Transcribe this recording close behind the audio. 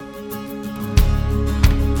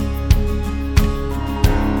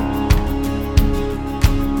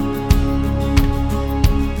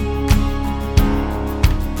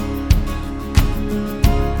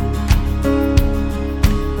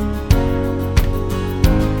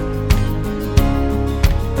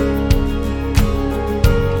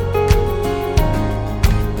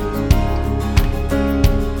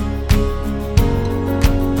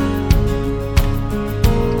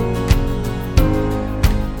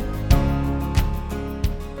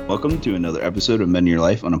Welcome to another episode of Men in Your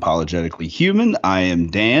Life Unapologetically Human. I am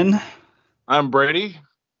Dan. I'm Brady.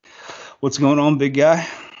 What's going on, big guy?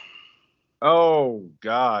 Oh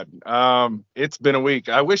God, it's been a week.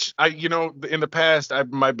 I wish in the past,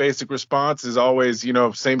 my basic response is always,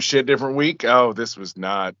 same shit, different week. Oh, this was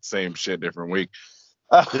not same shit, different week.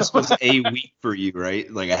 This was a week for you,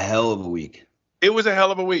 right? Like a hell of a week. It was a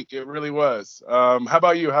hell of a week. It really was. How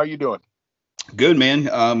about you? How you doing? Good, man.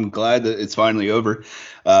 I'm glad that it's finally over.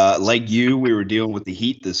 Like you, we were dealing with the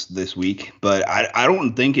heat this week, but I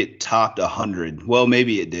don't think it topped 100. Well,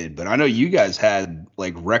 maybe it did, but I know you guys had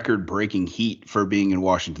like record-breaking heat for being in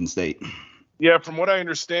Washington State. Yeah, from what I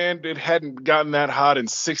understand, it hadn't gotten that hot in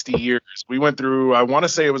 60 years. We went through, I want to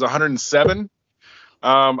say it was 107.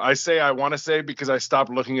 I want to say because I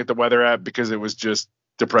stopped looking at the weather app because it was just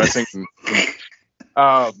depressing.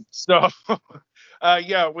 So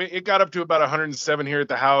it got up to about 107 here at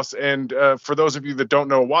the house. And for those of you that don't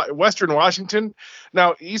know, Western Washington,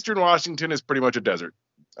 now Eastern Washington is pretty much a desert.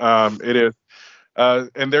 It is.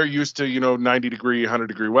 And they're used to, 90 degree, 100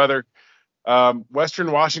 degree weather.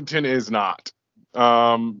 Western Washington is not.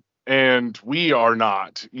 And we are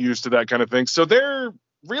not used to that kind of thing. So there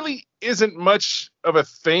really isn't much of a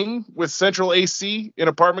thing with central AC in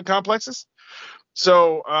apartment complexes.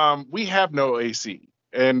 So we have no AC.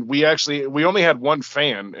 And we only had one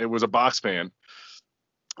fan. It was a box fan.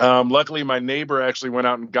 Luckily, my neighbor actually went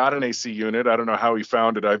out and got an AC unit. I don't know how he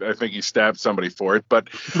found it. I think he stabbed somebody for it. But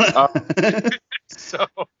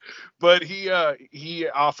he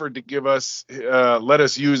offered to give us, let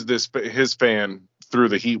us use his fan through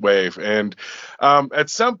the heat wave. And at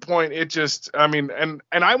some point, it just, and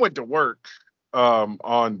I went to work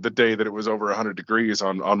on the day that it was over 100 degrees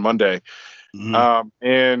on Monday. Mhm.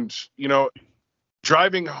 And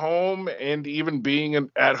driving home and even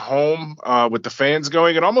being at home with the fans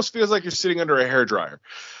going, it almost feels like you're sitting under a hairdryer.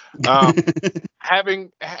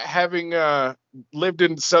 Having lived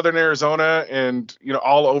in southern Arizona and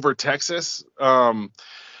all over Texas,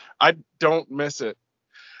 I don't miss it.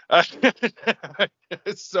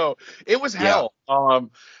 So it was Yeah.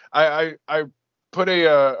 hell. I put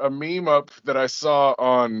a meme up that I saw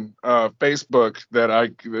on Facebook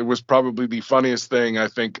that it was probably the funniest thing I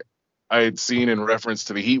think I had seen in reference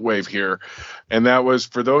to the heat wave here. And that was,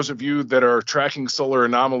 for those of you that are tracking solar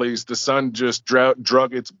anomalies, the sun just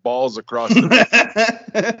drug its balls across the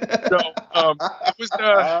so it was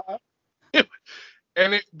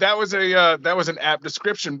that was an apt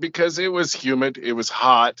description because it was humid, it was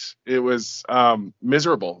hot, it was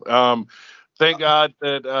miserable. Thank God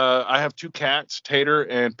that I have two cats, Tater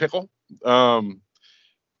and Pickle.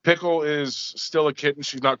 Pickle is still a kitten.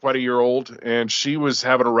 She's not quite a year old, and she was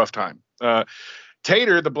having a rough time.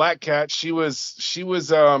 Tater, the black cat, she was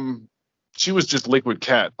just liquid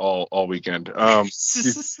cat all weekend.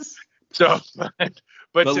 So, But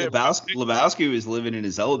but Lebowski was living in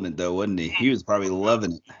his element, though, wasn't he? He was probably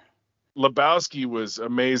loving it. Lebowski was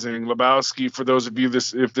amazing. Lebowski, for those of you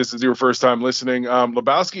if this is your first time listening,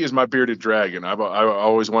 Lebowski is my bearded dragon. I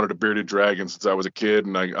always wanted a bearded dragon since I was a kid,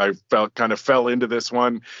 and I fell into this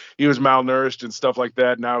one. He was malnourished and stuff like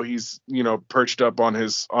that. Now he's perched up on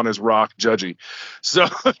his rock, Judgy, so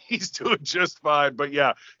he's doing just fine. But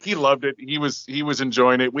yeah, he loved it. He was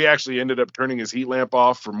enjoying it. We actually ended up turning his heat lamp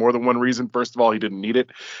off for more than one reason. First of all, he didn't need it,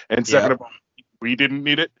 and second Yep. of all, we didn't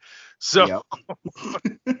need it. So. Yep.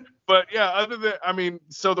 But yeah,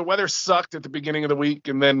 so the weather sucked at the beginning of the week,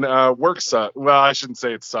 and then work sucked. Well, I shouldn't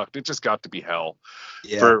say it sucked. It just got to be hell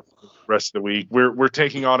Yeah. for the rest of the week. We're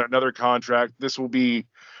taking on another contract. This will be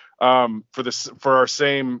for our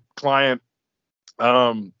same client.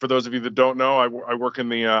 For those of you that don't know, I work in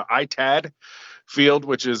the ITAD field,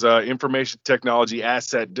 which is information technology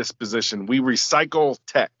asset disposition. We recycle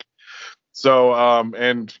tech. So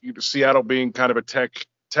and Seattle being kind of a tech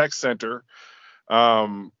center.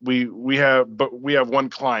 We have one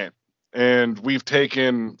client, and we've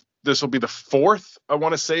taken, this will be the fourth, I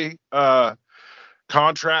want to say,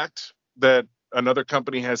 contract that another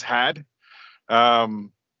company has had.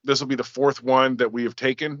 This will be the fourth one that we have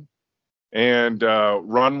taken and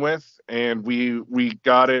run with, and we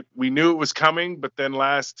got it. We knew it was coming, but then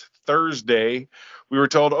last Thursday we were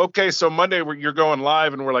told, okay, so Monday you're going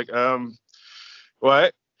live, and we're like,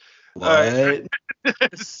 what? What?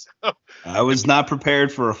 So, I was not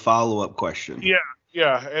prepared for a follow-up question.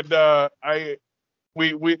 yeah, and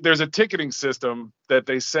we there's a ticketing system that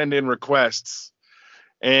they send in requests,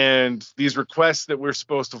 and these requests that we're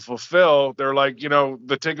supposed to fulfill, they're like,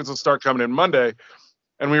 the tickets will start coming in Monday,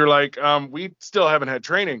 and we were like, we still haven't had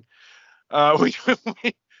training. It's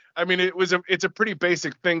a pretty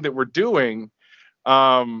basic thing that we're doing.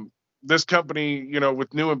 this company,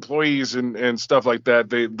 with new employees and stuff like that,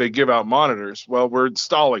 they give out monitors. Well, we're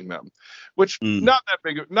installing them, which not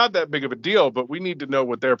that big of a deal, but we need to know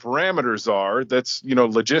what their parameters are. That's,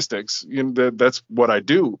 logistics. That's what I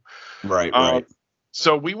do. Right, right.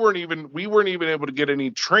 So we weren't even able to get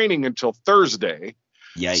any training until Thursday.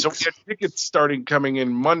 Yikes. So we had tickets starting coming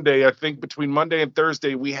in Monday. I think between Monday and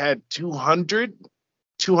Thursday, we had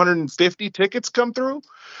 250 tickets come through.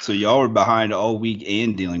 So y'all were behind all week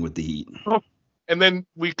and dealing with the heat. And then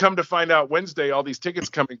we come to find out Wednesday, all these tickets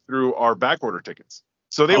coming through are back order tickets.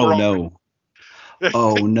 So they were all. No.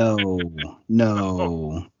 Oh, no.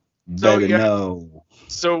 Baby, no.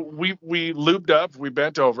 So we lubed up, we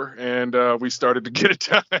bent over, and we started to get it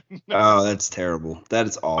done. Oh, that's terrible. That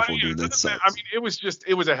is awful, dude. That sucks. I mean, it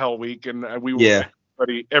was a hell week, and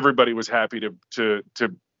everybody was happy to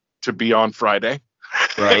be on Friday.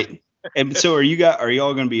 Right. And so are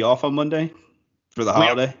y'all going to be off on Monday for the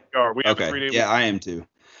holiday? We have a 3-day week. Yeah, I am too.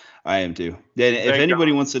 Then if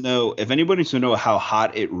anybody wants to know how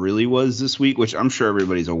hot it really was this week, which I'm sure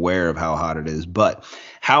everybody's aware of how hot it is, but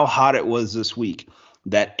how hot it was this week,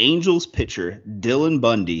 that Angels pitcher, Dylan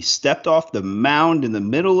Bundy, stepped off the mound in the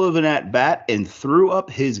middle of an at-bat and threw up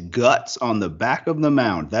his guts on the back of the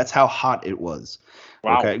mound. That's how hot it was.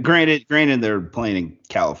 Wow. Okay. Granted, they're playing in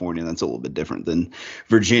California. That's a little bit different than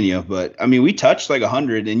Virginia. But, I mean, we touched like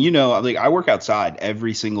 100. And, I work outside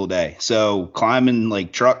every single day. So climbing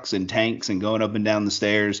like trucks and tanks and going up and down the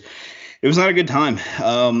stairs, it was not a good time.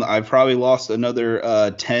 I probably lost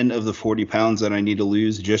another 10 of the 40 pounds that I need to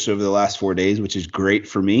lose just over the last 4 days, which is great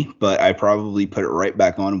for me. But I probably put it right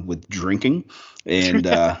back on with drinking. And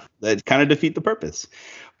that kind of defeat the purpose.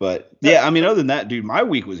 But yeah, I mean, other than that, dude, my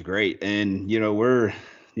week was great. And, we're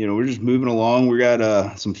just moving along. We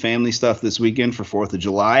got some family stuff this weekend for 4th of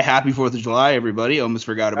July. Happy 4th of July, everybody. Almost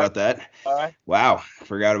forgot about that. Wow.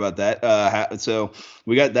 Forgot about that. So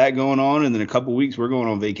we got that going on. And then a couple weeks we're going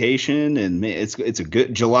on vacation. And man,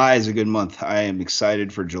 July is a good month. I am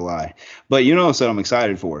excited for July. But what I'm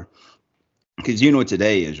excited for? Because you know what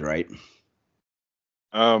today is, right?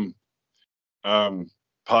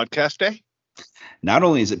 Podcast day? Not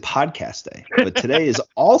only is it podcast day, but today is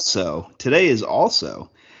also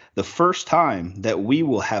the first time that we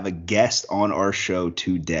will have a guest on our show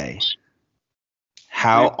today.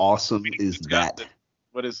 How awesome is that?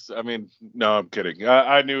 No, I'm kidding.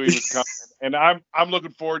 I knew he was coming, and I'm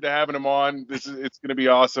looking forward to having him on. It's going to be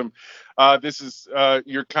awesome. This is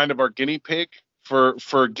you're kind of our guinea pig for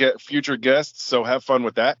future guests, so have fun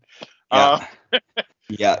with that. Yeah.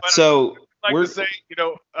 Yeah. So I'd like to say,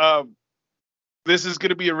 this is going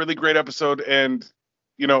to be a really great episode. And,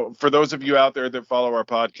 for those of you out there that follow our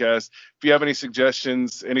podcast, if you have any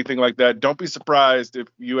suggestions, anything like that, don't be surprised if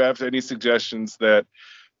you have any suggestions that,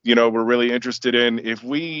 we're really interested in. If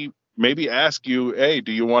we maybe ask you, hey,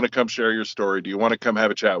 do you want to come share your story? Do you want to come have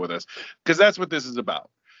a chat with us? Because that's what this is about.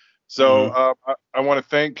 So I want to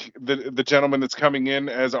thank the gentleman that's coming in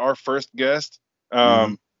as our first guest.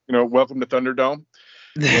 Welcome to Thunderdome.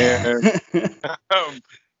 And,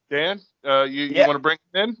 Dan, you want to bring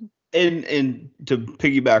him in? And to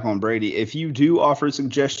piggyback on Brady, if you do offer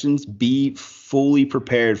suggestions, be fully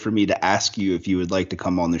prepared for me to ask you if you would like to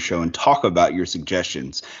come on the show and talk about your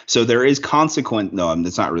suggestions. So there is consequence. No,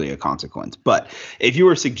 it's not really a consequence. But if you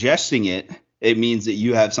are suggesting it, it means that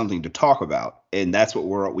you have something to talk about. And that's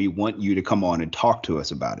what we want you to come on and talk to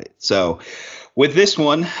us about it. So with this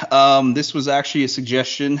one, this was actually a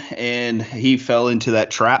suggestion and he fell into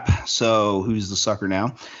that trap. So who's the sucker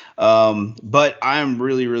now? But I'm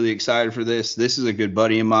really, really excited for this. This is a good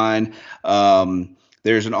buddy of mine.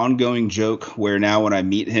 There's an ongoing joke where now when I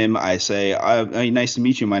meet him, I say, nice to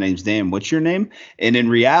meet you. My name's Dan. What's your name? And in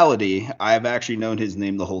reality, I've actually known his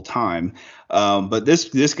name the whole time. But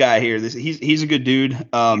this guy here, he's a good dude. Him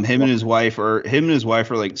and his wife are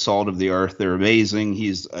like salt of the earth. They're amazing.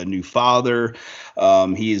 He's a new father.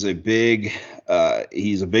 He's a big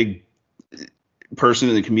person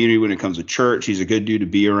in the community when it comes to church. He's a good dude to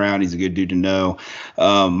be around. He's a good dude to know.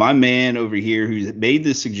 My man over here who made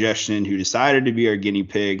this suggestion, who decided to be our guinea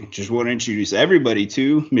pig, just want to introduce everybody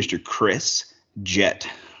to Mr. Chris Jett.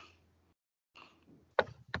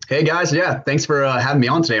 Hey guys, yeah, thanks for having me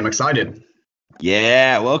on today. I'm excited.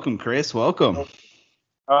 Yeah, welcome, Chris. Welcome.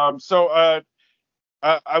 I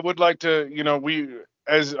would like to,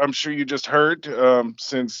 as I'm sure you just heard,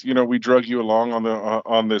 since we drug you along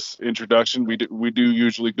on this introduction, we do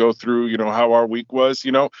usually go through how our week was.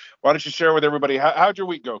 Why don't you share with everybody how'd your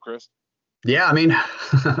week go, Chris? Yeah, I mean,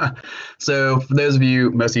 so for those of you,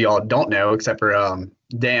 most of y'all don't know, except for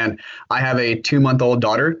Dan, I have a 2-month-old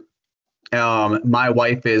daughter. My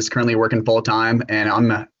wife is currently working full time, and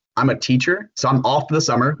I'm I'm a teacher, so I'm off for the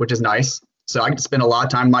summer, which is nice. So I get to spend a lot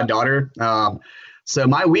of time with my daughter. So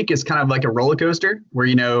my week is kind of like a roller coaster where,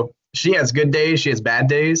 she has good days, she has bad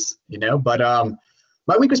days, but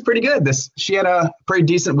my week was pretty good. She had a pretty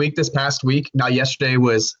decent week this past week. Now, yesterday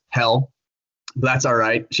was hell, but that's all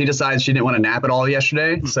right. She decided she didn't want to nap at all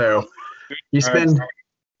yesterday. So you spend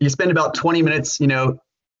about 20 minutes,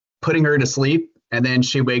 putting her to sleep, and then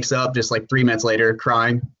she wakes up just like 3 minutes later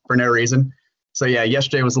crying for no reason. So yeah,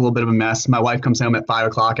 yesterday was a little bit of a mess. My wife comes home at 5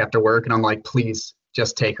 o'clock after work, and I'm like, please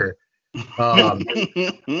just take her.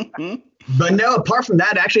 But no, apart from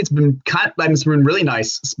that, actually, it's been really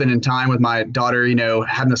nice spending time with my daughter,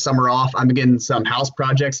 having the summer off. I'm getting some house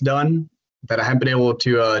projects done that I haven't been able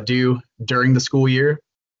to do during the school year.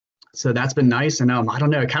 So that's been nice. And I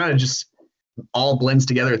don't know, it kind of just all blends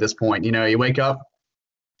together at this point. You wake up,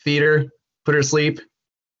 feed her, put her to sleep,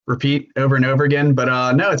 repeat over and over again.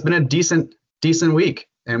 But no, it's been a decent week.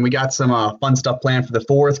 And we got some fun stuff planned for the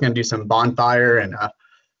 4th. Going to do some bonfire and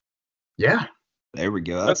yeah. There we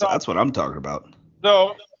go. That's what I'm talking about.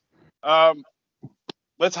 So,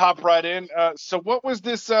 let's hop right in. So, what was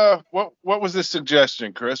this? What was this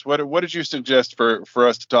suggestion, Chris? What did you suggest for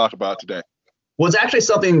us to talk about today? Well, it's actually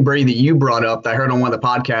something, Brady, that you brought up that I heard on one of the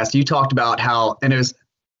podcasts. You talked about how, and it was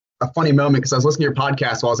a funny moment because I was listening to your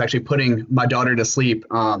podcast while I was actually putting my daughter to sleep.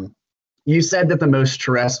 You said that the most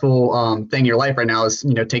stressful thing in your life right now is,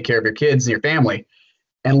 take care of your kids and your family.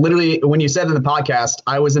 And literally, when you said in the podcast,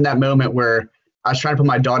 I was in that moment where I was trying to put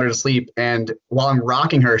my daughter to sleep, and while I'm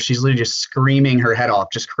rocking her, she's literally just screaming her head off,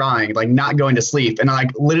 just crying, like not going to sleep. And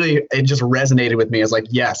literally, it just resonated with me. I was like,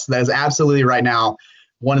 yes, that is absolutely right now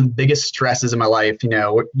one of the biggest stresses in my life.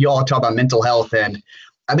 You all talk about mental health, and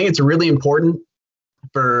I think it's really important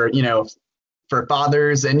for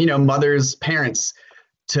fathers and, mothers, parents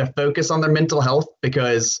to focus on their mental health,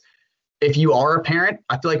 because if you are a parent,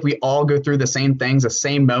 I feel like we all go through the same things, the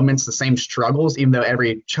same moments, the same struggles, even though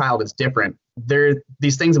every child is different. There are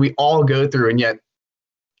these things that we all go through, and yet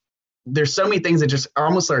there's so many things that just are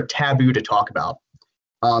almost are taboo to talk about.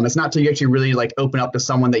 It's not till you actually really open up to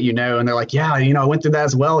someone that and they're like, yeah, I went through that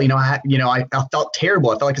as well. I felt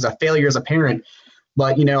terrible. I felt like it's a failure as a parent,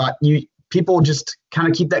 but people just kind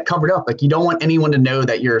of keep that covered up. Like, you don't want anyone to know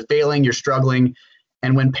that you're failing, you're struggling.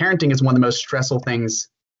 And when parenting is one of the most stressful things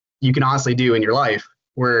you can honestly do in your life,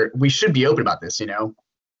 where we should be open about this, And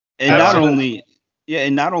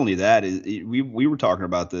not only that, we were talking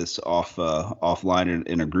about this offline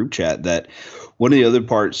in a group chat, that one of the other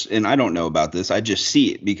parts, and I don't know about this, I just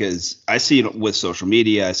see it because I see it with social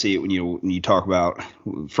media. I see it when you talk about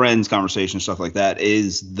friends, conversations, stuff like that,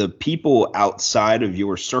 is the people outside of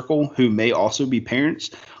your circle who may also be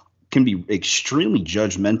parents can be extremely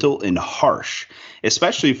judgmental and harsh,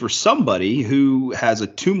 especially for somebody who has a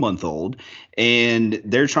 2-month-old and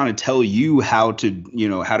they're trying to tell you how to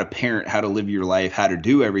parent, how to live your life, how to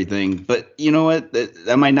do everything. But you know what?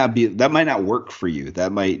 That might not work for you.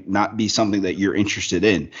 That might not be something that you're interested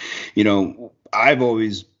in. I've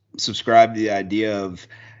always subscribed to the idea of,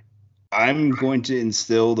 I'm going to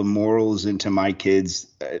instill the morals into my kids.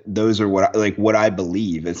 Those are what I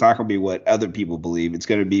believe. It's not going to be what other people believe. It's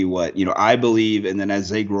going to be what, I believe. And then as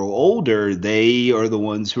they grow older, they are the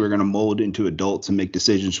ones who are going to mold into adults and make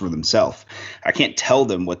decisions for themselves. I can't tell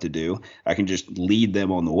them what to do. I can just lead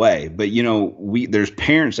them on the way. But, there's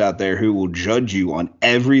parents out there who will judge you on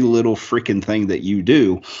every little freaking thing that you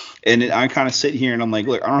do. And I kind of sit here and I'm like,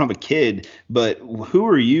 look, I don't have a kid, but who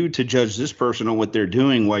are you to judge this person on what they're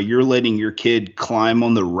doing while you're letting your kid climb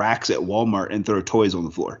on the racks at Walmart and throw toys on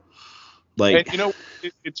the floor? And,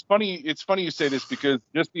 it's funny you say this, because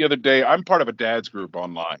just the other day, I'm part of a dad's group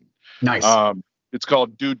online. Nice. It's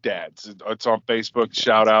called Dude Dads. It's on Facebook.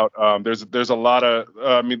 Shout out. There's a lot of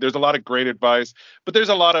there's a lot of great advice, but there's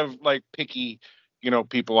a lot of picky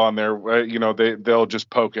people on there. They'll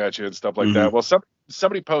just poke at you and stuff like that. Well,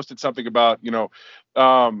 somebody posted something about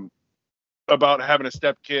about having a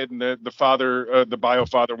step kid, and the father, the bio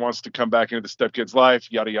father, wants to come back into the step kid's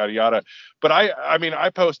life, yada yada yada. But I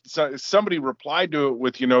posted, somebody replied to it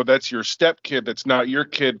with, that's your step kid, that's not your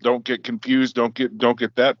kid. Don't get confused. Don't get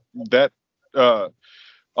that all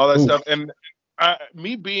that stuff. And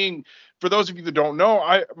me being, for those of you that don't know,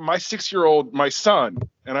 my 6-year-old, my son,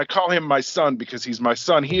 and I call him my son because he's my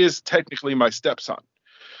son. He is technically my stepson.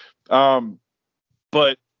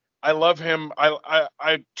 But I love him.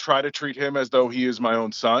 I try to treat him as though he is my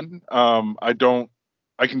own son. I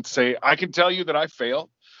can tell you that I fail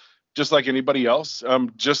just like anybody else.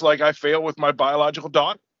 Just like I fail with my biological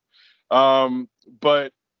daughter.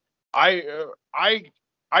 But I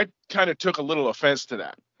kind of took a little offense to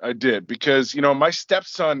that. I did, because, my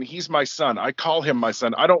stepson, he's my son. I call him my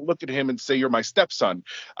son. I don't look at him and say, you're my stepson.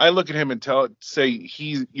 I look at him and say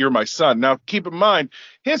you're my son. Now, keep in mind,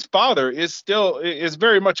 his father is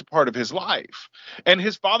very much a part of his life. And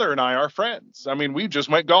his father and I are friends. I mean, we just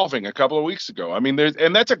went golfing a couple of weeks ago. I mean,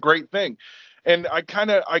 and that's a great thing. And I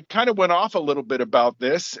kind of went off a little bit about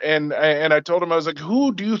this, and I told him, I was like,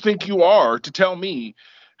 who do you think you are to tell me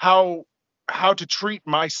how to treat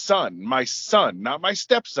my son, not my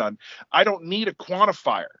stepson? I don't need a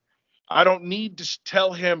quantifier. I don't need to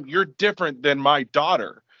tell him you're different than my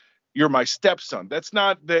daughter. You're my stepson. That's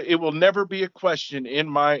not it will never be a question in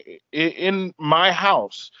my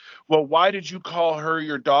house. Well, why did you call her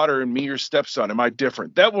your daughter and me your stepson? Am I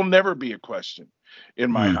different? That will never be a question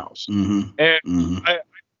in my house. Mm-hmm. And Mm-hmm.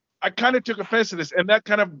 I kind of took offense to this, and that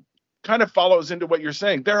kind of follows into what you're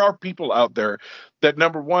saying. There are people out there that,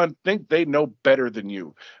 number one, think they know better than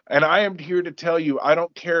you. And I am here to tell you, I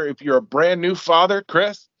don't care if you're a brand new father,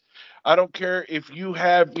 Chris. I don't care if you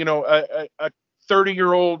have, a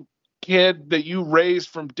 30-year-old kid that you raised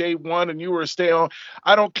from day one and you were a stay-at-home.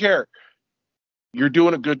 I don't care. You're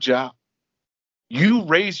doing a good job. You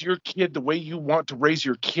raise your kid the way you want to raise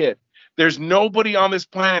your kid. There's nobody on this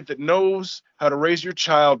planet that knows how to raise your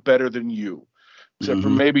child better than you. Except for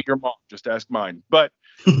maybe your mom. Just ask mine. But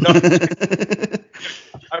no,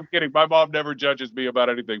 I'm kidding. My mom never judges me about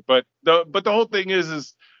anything. But the whole thing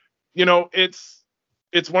is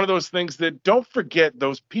it's one of those things that, don't forget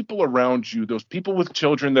those people around you, those people with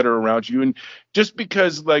children that are around you. And just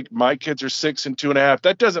because, like, my kids are 6 and 2.5,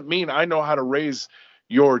 that doesn't mean I know how to raise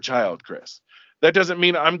your child, Chris. That doesn't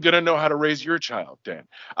mean I'm going to know how to raise your child, Dan.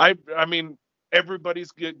 I mean,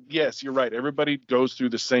 everybody's good. Yes, you're right. Everybody goes through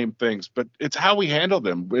the same things, but it's how we handle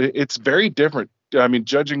them. It's very different. I mean,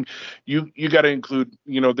 judging, you got to include,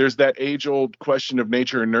 there's that age-old question of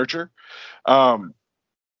nature and nurture.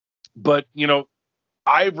 But,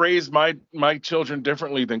 I raise my children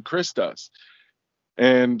differently than Chris does.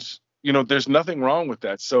 And, there's nothing wrong with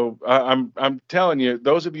that. So I'm telling you,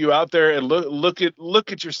 those of you out there, and look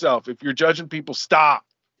at yourself. If you're judging people, stop.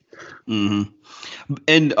 Mm-hmm.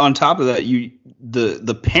 And on top of that,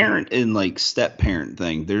 the parent and, like, step parent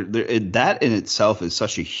thing, that in itself is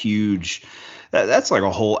such a huge. That's like a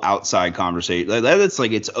whole outside conversation. That's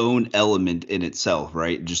like its own element in itself,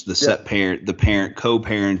 right? Just the step parent, the parent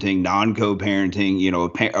co-parenting, non-co-parenting,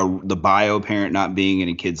 the bio parent not being in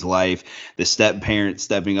a kid's life, the step parent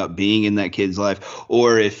stepping up, being in that kid's life,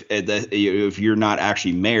 or if you're not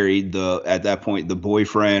actually married, at that point the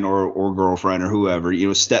boyfriend or girlfriend or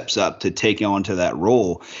whoever, steps up to take on to that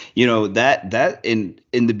role. That in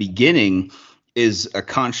the beginning is a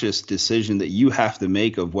conscious decision that you have to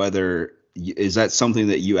make of whether is that something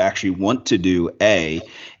that you actually want to do, A,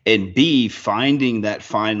 and B, finding that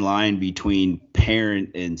fine line between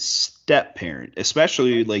parent and step parent,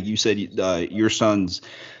 especially like you said, your son's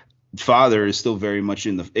father is still very much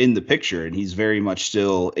in the picture, and he's very much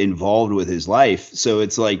still involved with his life. So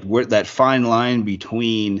it's like that fine line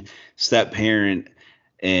between step parent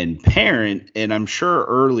and parent. And I'm sure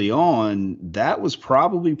early on that was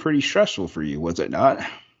probably pretty stressful for you, was it not?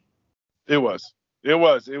 It was.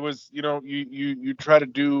 You try to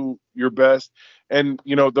do your best, and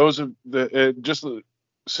those of the just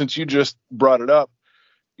since you just brought it up,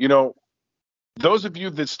 those of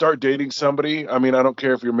you that start dating somebody, I mean, I don't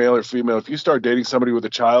care if you're male or female, if you start dating somebody with a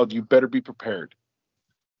child, you better be prepared.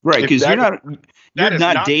 Right, because you're not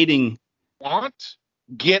dating.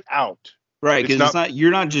 Get out. Right, because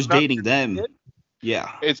you're not just dating them.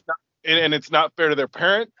 Yeah, it's not, and it's not fair to their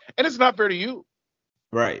parent, and it's not fair to you.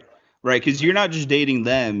 Right. Right, because you're not just dating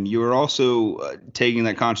them, you're also taking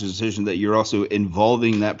that conscious decision that you're also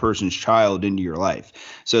involving that person's child into your life.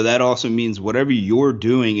 So that also means whatever you're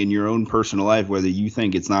doing in your own personal life, whether you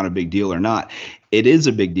think it's not a big deal or not, it is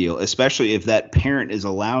a big deal, especially if that parent is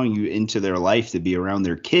allowing you into their life to be around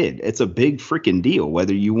their kid. It's a big freaking deal,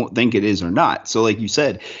 whether you won't think it is or not. So like you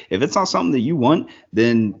said, if it's not something that you want,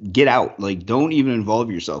 then get out. Like, don't even involve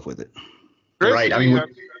yourself with it. Right. I mean,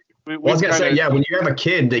 I was going to say, when you have a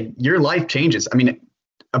kid, your life changes. I mean,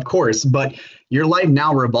 of course, but your life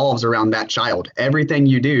now revolves around that child. Everything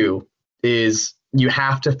you do is you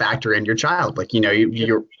have to factor in your child. Like, your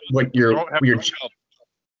child.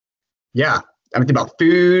 Yeah. I mean, think about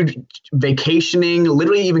food, vacationing,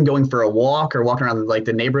 literally even going for a walk or walking around like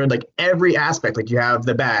the neighborhood, like every aspect. Like, you have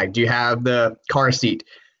the bag, do you have the car seat?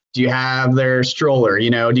 Do you have their stroller?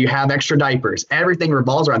 Do you have extra diapers? Everything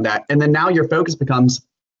revolves around that. And then now your focus becomes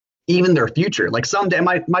even their future. Like, someday,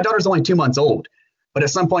 my daughter's only 2 months old, but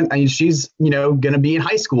at some point, I mean, she's, going to be in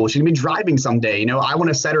high school. She's going to be driving someday. I want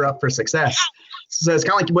to set her up for success. So it's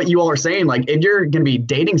kind of like what you all are saying. Like, if you're going to be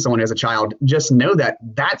dating someone as a child, just know that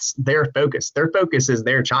that's their focus. Their focus is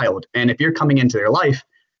their child. And if you're coming into their life,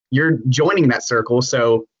 you're joining that circle.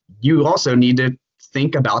 So you also need to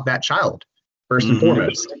think about that child first and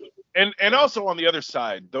foremost. And also on the other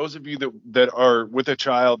side, those of you that are with a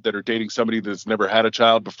child, that are dating somebody that's never had a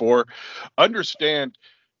child before, understand,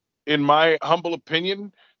 in my humble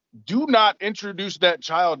opinion, do not introduce that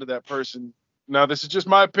child to that person. Now, this is just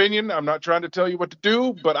my opinion. I'm not trying to tell you what to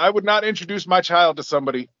do, but I would not introduce my child to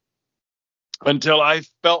somebody until I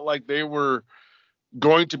felt like they were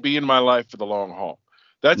going to be in my life for the long haul.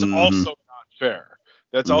 That's also not fair.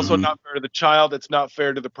 That's also not fair to the child. That's not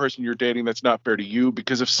fair to the person you're dating. That's not fair to you.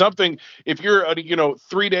 Because if you're,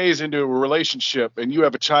 3 days into a relationship and you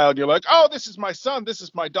have a child, you're like, oh, this is my son, this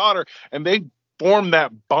is my daughter. And they form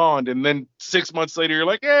that bond. And then 6 months later, you're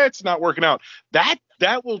like, it's not working out. That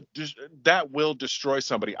will destroy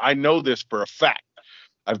somebody. I know this for a fact.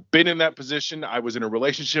 I've been in that position. I was in a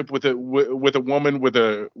relationship with a woman with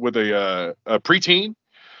a preteen.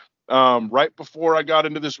 Right before I got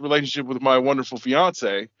into this relationship with my wonderful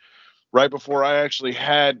fiance, right before I actually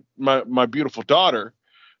had my beautiful daughter,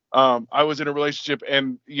 I was in a relationship,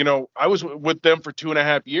 and I was with them for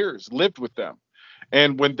 2.5 years, lived with them,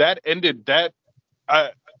 and when that ended,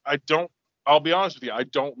 I'll be honest with you, I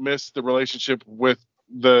don't miss the relationship with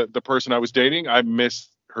the person I was dating. I miss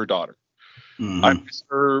her daughter. I miss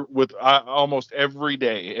her with almost every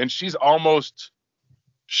day, and she'll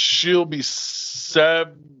be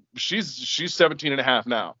she's 17 and a half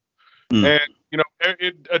now. And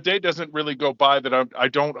a day doesn't really go by that I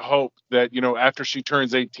don't hope that after she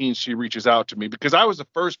turns 18 she reaches out to me, because I was the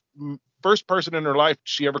first person in her life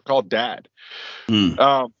she ever called dad. And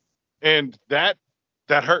that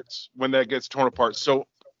hurts when that gets torn apart. So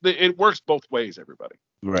it works both ways, everybody.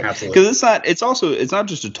 Right. Because it's not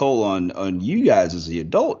just a toll on you guys as the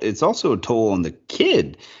adult. It's also a toll on the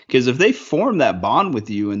kid. Because if they form that bond with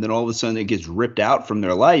you and then all of a sudden it gets ripped out from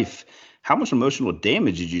their life, how much emotional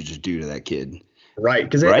damage did you just do to that kid? Right.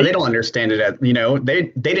 Because they don't understand it.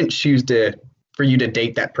 They didn't choose for you to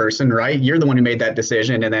date that person. Right. You're the one who made that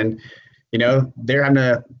decision. And then, they're having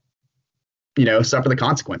to, suffer the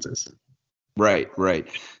consequences. Right.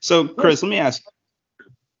 So, Chris, let me ask.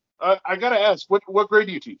 I gotta ask, what grade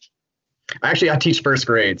do you teach? Actually, I teach first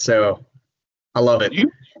grade, so I love it.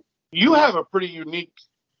 You have a pretty unique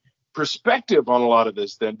perspective on a lot of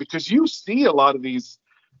this, then, because you see a lot of these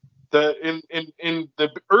in the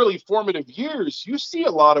early formative years. You see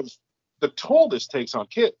a lot of the toll this takes on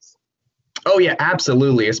kids. Oh yeah,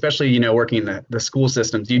 absolutely. Especially working in the school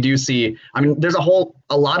systems, you do see. I mean, there's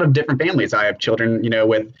a lot of different families. I have children,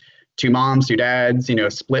 with 2 moms, 2 dads,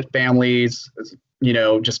 split families.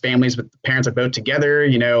 Just families with parents that both together,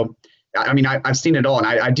 I mean, I've seen it all, and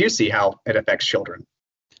I do see how it affects children.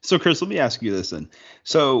 So, Chris, let me ask you this then.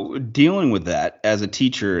 So, dealing with that as a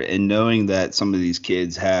teacher and knowing that some of these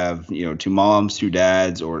kids have, 2 moms, 2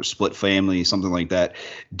 dads, or split family, something like that,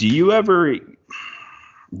 do you ever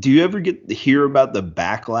get to hear about the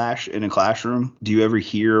backlash in a classroom? Do you ever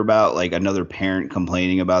hear about like another parent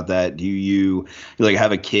complaining about that? Do you like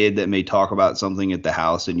have a kid that may talk about something at the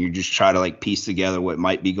house and you just try to like piece together what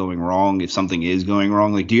might be going wrong if something is going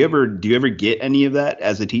wrong? Like, do you ever get any of that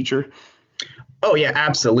as a teacher? Oh yeah,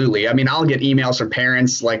 absolutely. I mean, I'll get emails from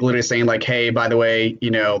parents like literally saying like, hey, by the way,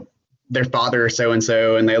 their father is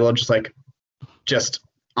so-and-so, and they'll just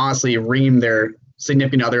honestly ream their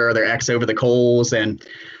significant other or their ex over the coals. And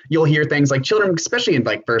you'll hear things like children, especially in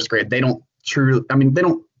like first grade, they don't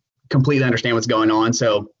completely understand what's going on.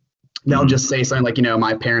 So they'll just say something like,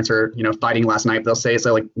 my parents are, fighting last night. They'll say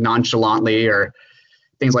so like nonchalantly or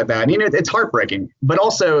things like that. And, it's heartbreaking. But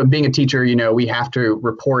also being a teacher, we have to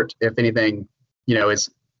report if anything, is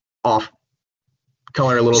off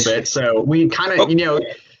color a little bit. So we kind of,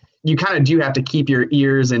 you kind of do have to keep your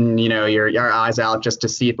ears and, your eyes out just to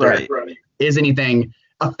see if there is anything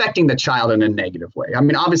affecting the child in a negative way. I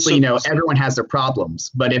mean, obviously, everyone has their problems,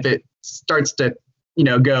 but if it starts to,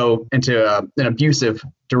 go into an abusive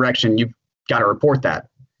direction, you've got to report that.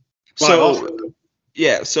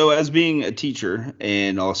 So as being a teacher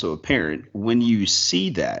and also a parent, when you see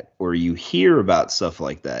that or you hear about stuff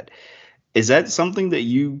like that, is that something that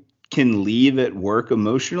you can leave at work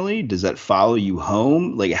emotionally? Does that follow you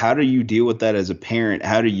home? Like, how do you deal with that as a parent?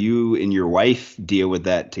 How do you and your wife deal with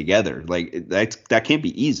that together? Like, that can't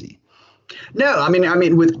be easy. No, I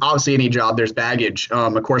mean, with obviously any job, there's baggage.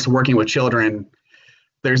 Of course, working with children,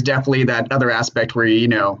 there's definitely that other aspect where,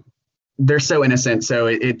 they're so innocent. So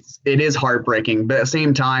it is heartbreaking. But at the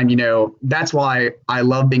same time, that's why I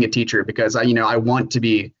love being a teacher, because I want to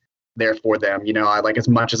be there for them, I like as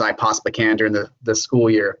much as I possibly can during the school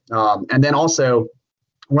year. And then also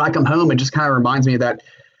when I come home, it just kind of reminds me that,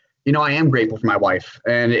 I am grateful for my wife,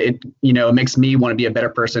 and it makes me want to be a better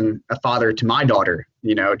person, a father to my daughter,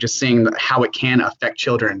 just seeing how it can affect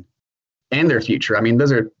children and their future. I mean,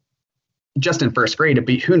 those are just in first grade,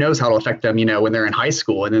 who knows how it'll affect them, when they're in high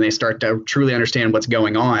school and then they start to truly understand what's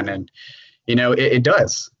going on. And, it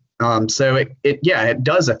does. So it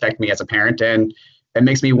does affect me as a parent, and it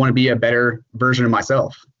makes me want to be a better version of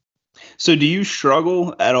myself. So do you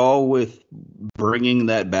struggle at all with bringing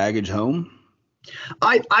that baggage home?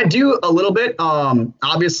 I do a little bit.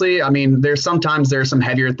 Obviously, I mean, there's some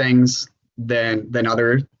heavier things than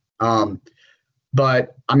others.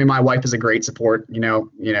 But I mean, my wife is a great support,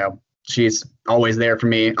 she's always there for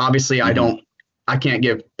me. Obviously, Mm-hmm. I can't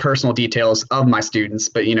give personal details of my students,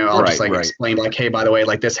 but, I'll just explain like, hey, by the way,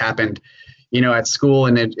 like this happened, at school,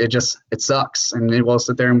 and it sucks. And then we'll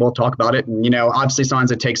sit there and we'll talk about it. And, obviously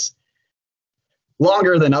sometimes it takes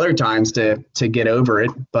longer than other times to get over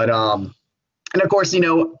it. But, and of course,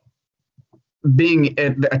 being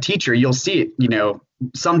a teacher, you'll see it,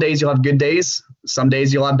 some days you'll have good days, some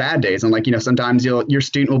days you'll have bad days. And like, sometimes your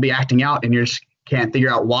student will be acting out and you just can't figure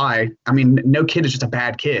out why. I mean, no kid is just a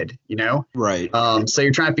bad kid, Right. So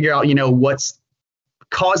you're trying to figure out, what's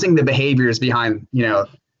causing the behaviors behind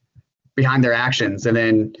their actions. And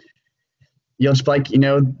then you'll just like,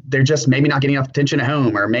 they're just maybe not getting enough attention at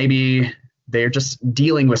home, or maybe they're just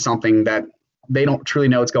dealing with something that they don't truly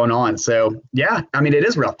know what's going on. So yeah, I mean, it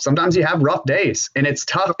is rough. Sometimes you have rough days, and it's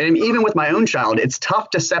tough. And even with my own child, it's tough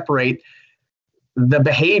to separate the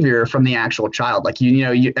behavior from the actual child. Like,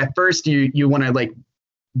 you at first you want to like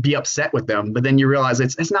be upset with them, but then you realize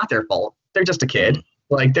it's not their fault. They're just a kid.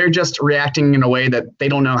 Like, they're just reacting in a way that they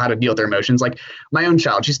don't know how to deal with their emotions. Like my own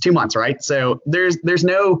child, she's 2 months, right? So there's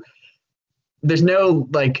no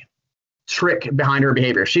like trick behind her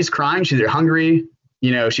behavior. She's crying, she's either hungry,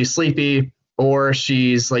 she's sleepy, or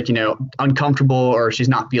she's like, uncomfortable, or she's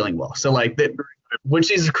not feeling well. So like when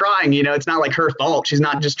she's crying, it's not like her fault. She's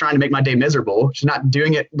not just trying to make my day miserable. She's not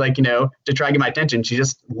doing it like, to try to get my attention. She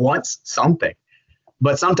just wants something.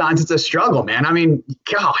 But sometimes it's a struggle, man. I mean,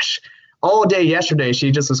 gosh, all day yesterday,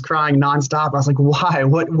 she just was crying nonstop. I was like, why?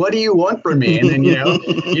 What do you want from me? And then,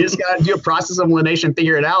 you just got to do a process of elimination,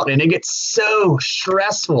 figure it out. And it gets so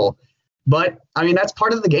stressful. But I mean, that's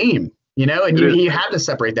part of the game. And you have to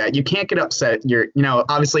separate that. You can't get upset.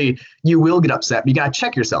 Obviously you will get upset, but you got to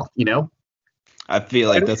check yourself, I feel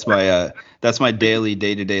like that's my daily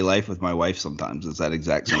day-to-day life with my wife. Sometimes it's that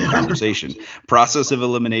exact same conversation. Process of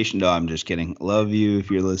elimination. No, I'm just kidding. Love you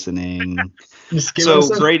if you're listening. So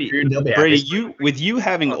Brady, you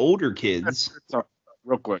having older kids. Sorry,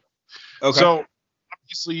 real quick. Okay. So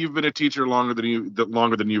obviously you've been a teacher longer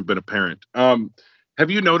than you've been a parent. Have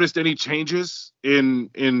you noticed any changes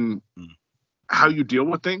in how you deal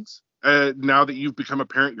with things now that you've become a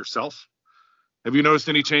parent yourself? Have you noticed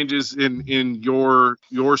any changes in your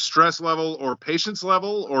stress level or patience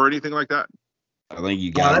level or anything like that? I think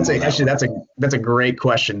you got that's a great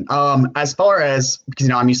question. As far as, because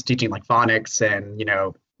I'm used to teaching like phonics and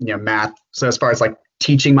math. So as far as like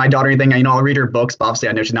teaching my daughter anything, I'll read her books, but obviously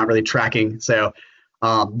I know she's not really tracking. So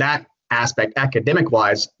that aspect, academic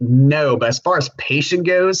wise, no. But as far as patient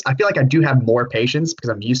goes, I feel like I do have more patience because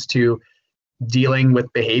I'm used to dealing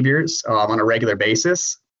with behaviors on a regular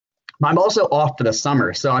basis. I'm also off for the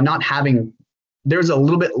summer, so I'm not having. There's a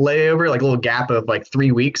little bit layover, like a little gap of like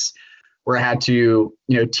 3 weeks, where I had to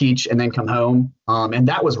teach and then come home, and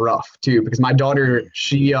that was rough too because my daughter,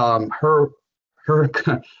 she her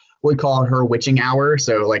we call her witching hour,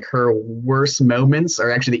 so like her worst moments are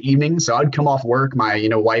actually the evenings. So I'd come off work, my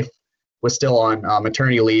wife was still on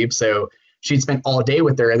maternity leave, so she'd spent all day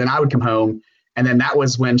with her, and then I would come home, and then that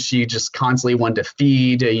was when she just constantly wanted to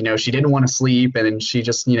feed. She didn't want to sleep, and then she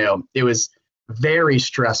just it was very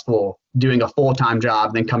stressful doing a full-time job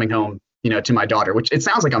and then coming home to my daughter, which it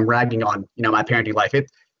sounds like I'm ragging on my parenting life.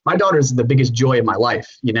 My daughter's the biggest joy of my life.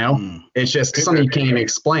 It's just something you can't even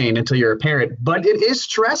explain until you're a parent, but it is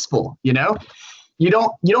stressful. You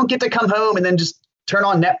don't get to come home and then just turn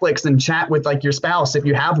on Netflix and chat with like your spouse if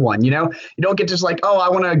you have one. You don't get just like, oh, I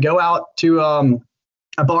want to go out to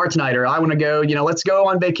a bar tonight, or I want to go, let's go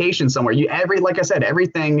on vacation somewhere. Like I said,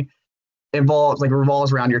 everything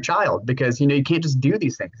revolves around your child, because you can't just do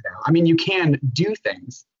these things now. I mean, you can do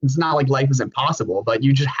things. It's not like life is impossible, but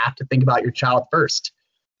you just have to think about your child first.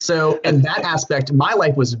 So in that aspect, my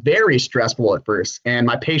life was very stressful at first, and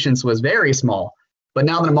my patience was very small. But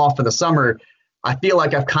now that I'm off for the summer, I feel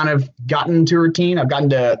like I've kind of gotten into a routine. I've gotten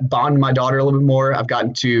to bond with my daughter a little bit more. I've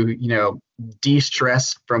gotten to,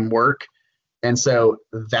 de-stress from work. And so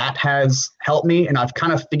that has helped me, and I've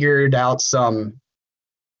kind of figured out some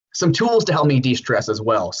tools to help me de-stress as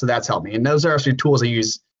well. So that's helped me. And those are actually tools I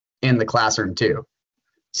use in the classroom too.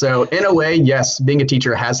 So in a way, yes, being a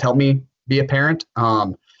teacher has helped me be a parent.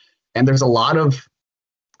 And there's a lot of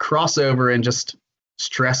crossover and just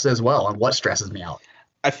stress as well, and what stresses me out.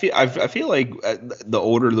 I feel like the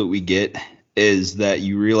older that we get is that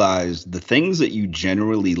you realize the things that you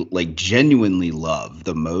genuinely love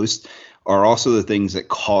the most are also the things that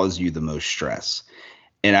cause you the most stress.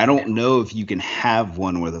 And I don't know if you can have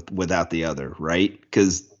one without the other, right?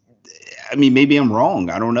 Because I mean, maybe I'm wrong.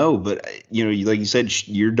 I don't know, but like you said,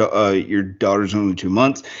 your daughter's only 2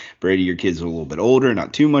 months. Brady, your kid's a little bit older,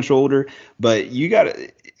 not too much older, but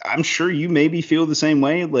I'm sure you maybe feel the same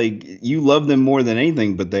way. Like you love them more than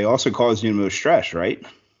anything, but they also cause you the most stress, right?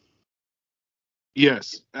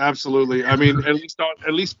 Yes, absolutely. I mean,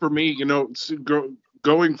 at least for me,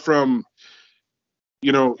 going from,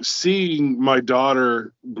 seeing my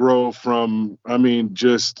daughter grow from, I mean,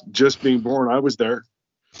 just being born, I was there.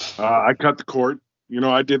 I cut the cord,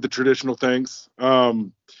 I did the traditional things.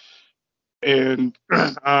 And going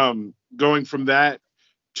from that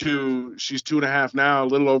to she's 2.5 now, a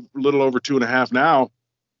little over 2.5 now.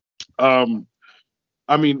 I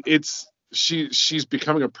mean, she's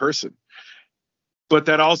becoming a person, but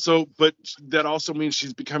that also means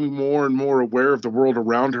she's becoming more and more aware of the world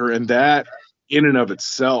around her. And that in and of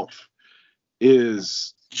itself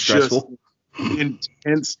is stressful, just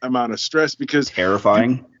intense amount of stress, because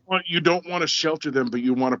terrifying. You don't want to shelter them, but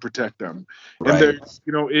you want to protect them. Right. And there's,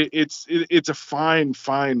 it's a fine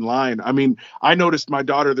line. I mean, I noticed my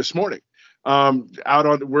daughter this morning, out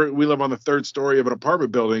on where we live on the 3rd story of an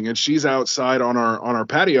apartment building, and she's outside on our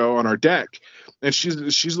patio, on our deck, and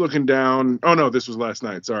she's looking down. Oh no, this was last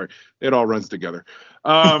night. Sorry. It all runs together.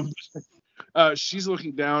 She's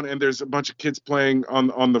looking down, and there's a bunch of kids playing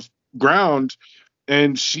on the ground,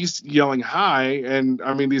 and she's yelling hi. And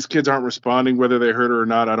I mean, these kids aren't responding, whether they heard her or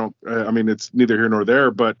not. I mean, it's neither here nor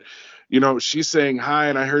there, but she's saying hi.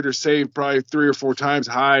 And I heard her say probably 3 or 4 times,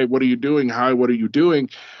 hi, what are you doing? Hi, what are you doing?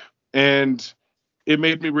 And it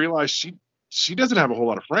made me realize she doesn't have a whole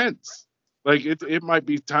lot of friends. Like it might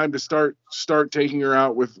be time to start taking her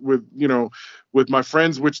out with my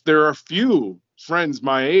friends, which there are few friends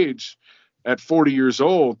my age at 40 years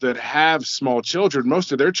old that have small children.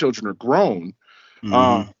 Most of their children are grown.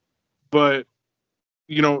 Mm-hmm. But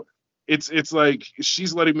it's like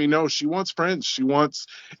she's letting me know she wants friends.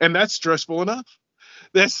 And that's stressful enough.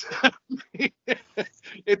 That's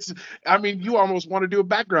I mean, you almost want to do a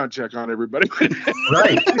background check on everybody.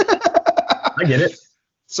 Right. I get it.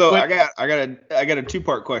 So I got a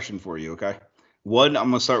 2-part question for you. Okay. One, I'm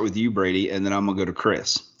going to start with you, Brady, and then I'm going to go to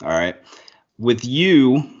Chris. All right. With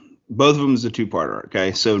you, both of them is a 2-parter.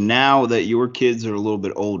 Okay. So now that your kids are a little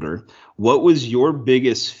bit older, what was your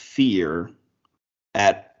biggest fear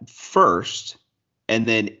at first? And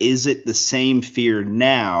then is it the same fear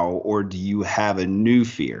now, or do you have a new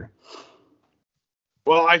fear?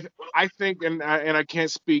 Well, I think, and I can't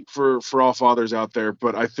speak for all fathers out there,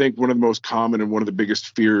 but I think one of the most common and one of the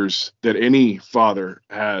biggest fears that any father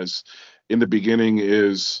has in the beginning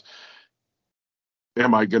is,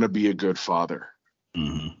 am I going to be a good father?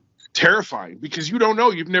 Mm-hmm. Terrifying, because you don't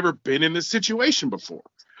know. You've never been in this situation before.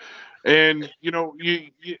 And, a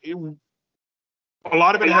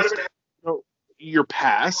lot of it has to do your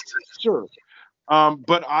past, sure.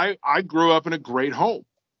 But I grew up in a great home.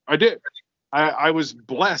 I did. I was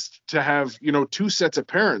blessed to have, 2 sets of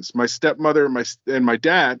parents, my stepmother and my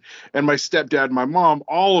dad, and my stepdad and my mom.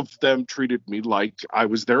 All of them treated me like I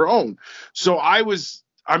was their own. So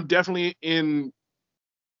I'm definitely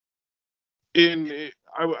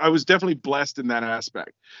I was definitely blessed in that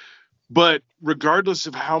aspect. But regardless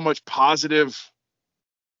of how much positive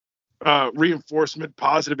reinforcement,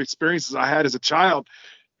 positive experiences I had as a child,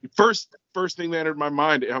 first thing that entered my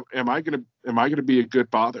mind, am I gonna be a good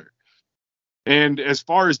father? And as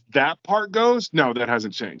far as that part goes, no, that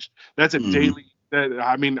hasn't changed. That's a daily.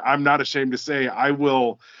 I mean, I'm not ashamed to say I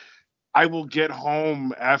will get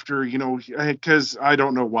home after, because I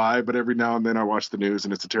don't know why, but every now and then I watch the news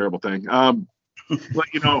and it's a terrible thing. But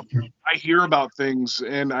I hear about things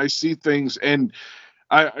and I see things, and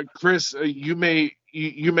Chris, you may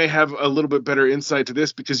have a little bit better insight to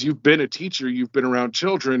this because you've been a teacher, you've been around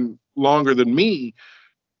children longer than me.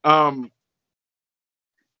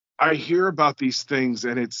 I hear about these things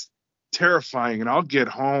and it's terrifying, and I'll get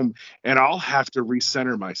home and I'll have to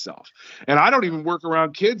recenter myself. And I don't even work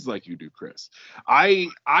around kids like you do, Chris.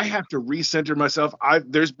 I have to recenter myself.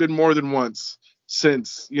 There's been more than once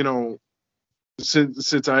since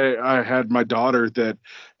since I had my daughter that,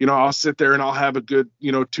 I'll sit there and I'll have a good,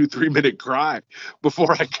 2-3 minute cry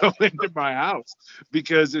before I go into my house,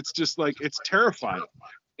 because it's just like, it's terrifying.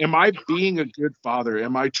 Am I being a good father?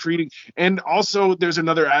 Am I treating, and also there's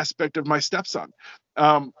another aspect of my stepson.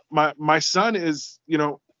 My son is,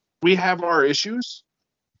 we have our issues.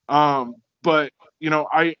 But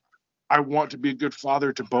I want to be a good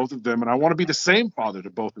father to both of them, and I want to be the same father to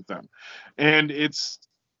both of them. And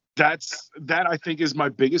that I think is my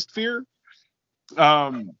biggest fear.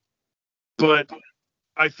 But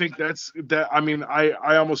I think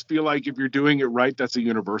I almost feel like if you're doing it right, that's a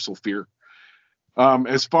universal fear.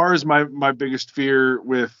 As far as my biggest fear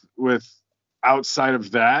with outside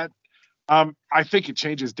of that, I think it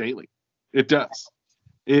changes daily. It does.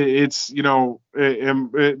 It's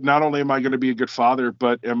not only am I going to be a good father,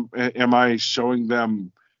 but am I showing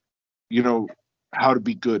them, how to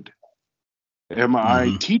be good? Am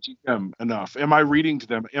I teaching them enough? Am I reading to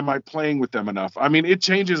them? Am I playing with them enough? I mean, it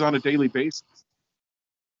changes on a daily basis.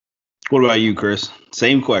 What about you, Chris?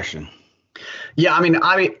 Same question. Yeah, I mean,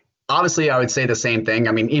 obviously I would say the same thing.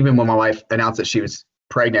 I mean, even when my wife announced that she was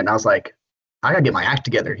pregnant, I was like, I gotta get my act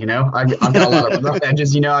together. I've got a lot of rough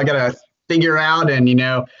edges. I gotta figure out and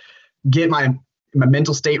get my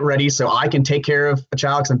mental state ready so I can take care of a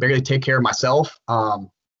child, because I'm barely take care of myself.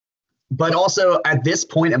 But also at this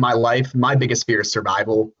point in my life, my biggest fear is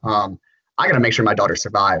survival. I got to make sure my daughter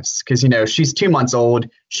survives, because she's 2 months old.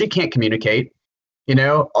 She can't communicate.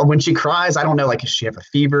 When she cries, I don't know, like, does she have a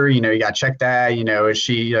fever? You got to check that. Is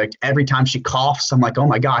she, like, every time she coughs, I'm like, oh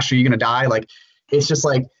my gosh, are you gonna die? Like, it's just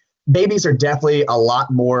like, babies are definitely a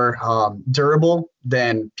lot more durable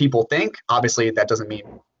than people think. Obviously, that doesn't mean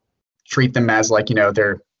treat them as like,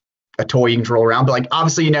 they're a toy you can roll around, but like,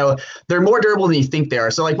 obviously, they're more durable than you think they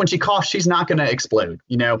are. So like when she coughs, she's not going to explode,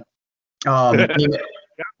 Like,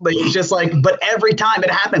 it's just like, but every time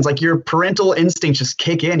it happens, like your parental instincts just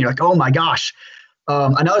kick in. You're like, oh my gosh.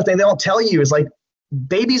 Another thing they don't tell you is like,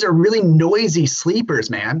 babies are really noisy sleepers,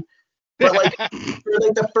 man. But like for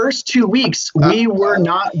like the first 2 weeks, we were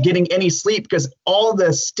not getting any sleep because all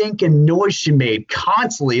the stinking noise she made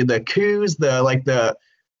constantly, the coos, the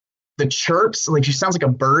chirps, like she sounds like a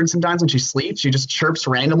bird sometimes when she sleeps. She just chirps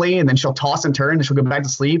randomly and then she'll toss and turn and she'll go back to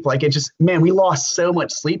sleep. Like, it just, man, we lost so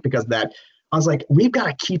much sleep because of that. I was like, we've got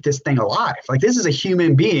to keep this thing alive. Like, this is a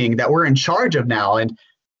human being that we're in charge of now. And,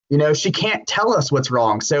 she can't tell us what's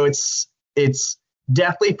wrong. So it's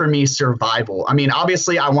definitely for me survival. I mean,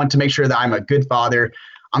 obviously I want to make sure that I'm a good father.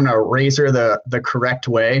 I'm going to raise her the correct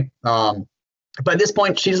way. But at this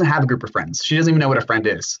point, she doesn't have a group of friends. She doesn't even know what a friend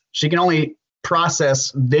is. She can only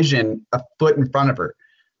process vision a foot in front of her,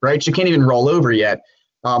 right? She can't even roll over yet,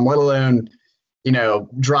 let alone,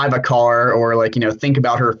 drive a car or like, think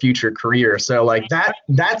about her future career. So like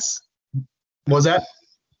was that?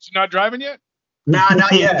 She's not driving yet? Nah,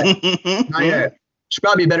 not yet. Not yet. She'd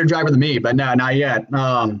probably be a better driver than me, but no, not yet.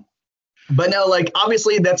 But no, like,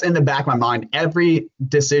 obviously that's in the back of my mind. Every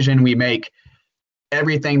decision we make,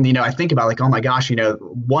 everything, I think about, like, oh my gosh,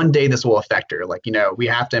 one day this will affect her. Like, we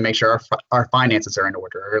have to make sure our finances are in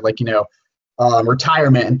order, or like,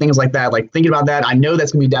 retirement and things like that. Like, thinking about that, I know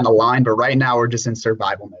that's gonna be down the line, but right now we're just in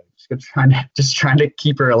survival mode. Just trying to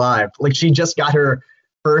keep her alive. Like, she just got her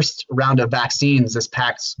first round of vaccines this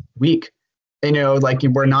past week. Like,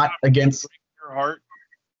 we're not against your heart.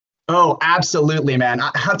 Oh, absolutely, man.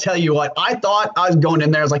 I'll tell you what, I thought I was going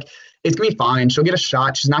in there. I was like, it's going to be fine. She'll get a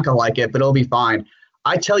shot. She's not going to like it, but it'll be fine.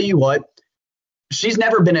 I tell you what, she's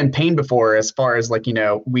never been in pain before, as far as like,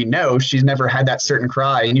 we know she's never had that certain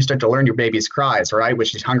cry, and you start to learn your baby's cries, right? When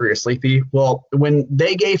she's hungry or sleepy. Well, when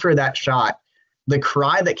they gave her that shot, the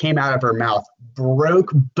cry that came out of her mouth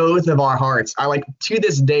broke both of our hearts. To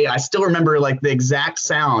this day, I still remember like the exact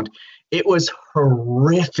sound. It was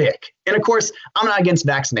horrific. And of course, I'm not against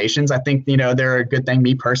vaccinations. I think, they're a good thing,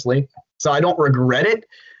 me personally. So I don't regret it,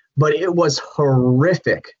 but it was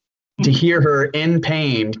horrific to hear her in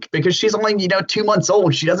pain, because she's only, 2 months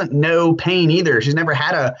old. She doesn't know pain either. She's never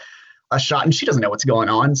had a shot, and she doesn't know what's going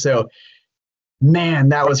on. So, man,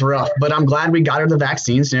 that was rough. But I'm glad we got her the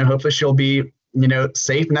vaccines. Hopefully she'll be,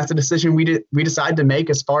 safe. And that's the decision we decided to make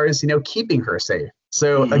as far as, keeping her safe.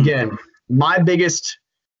 So again, my biggest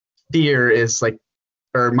fear is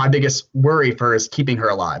my biggest worry for her is keeping her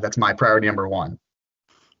alive. That's my priority number one.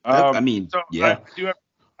 Yeah.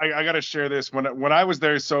 I got to share this. When I was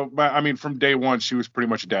there, from day one, she was pretty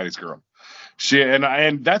much a daddy's girl.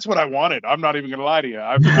 And that's what I wanted. I'm not even going to lie to you.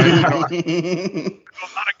 There's a lot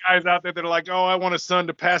of guys out there that are like, oh, I want a son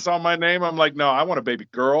to pass on my name. I'm like, no, I want a baby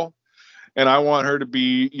girl, and I want her to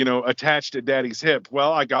be, attached to daddy's hip.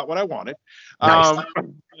 Well, I got what I wanted. Nice.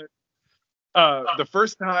 The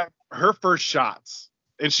first time, her first shots,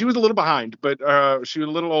 and she was a little behind, but she was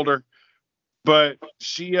a little older. But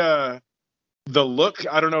she, the look,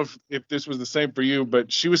 I don't know if this was the same for you,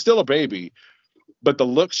 but she was still a baby. But the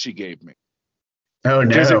look she gave me. Oh,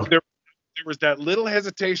 Because no. there was that little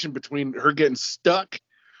hesitation between her getting stuck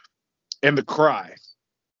and the cry.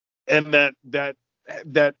 And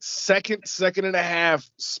that second and a half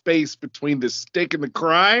space between the stick and the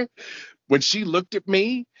cry, when she looked at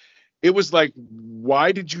me, it was like,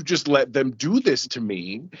 why did you just let them do this to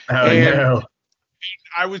me? Oh, And no.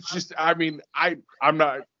 I was just, I mean, I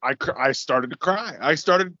started to cry. I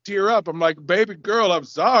started to tear up. I'm like, baby girl, I'm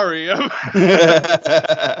sorry. But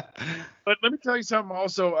let me tell you something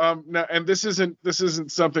also. Now, and this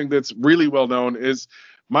isn't something that's really well known, is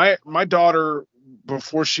my daughter,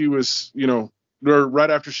 before she was, or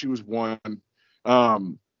right after she was 1,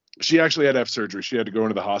 she actually had to have surgery. She had to go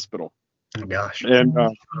into the hospital. Oh, gosh. And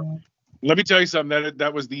let me tell you something,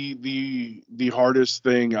 that was the hardest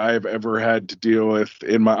thing I've ever had to deal with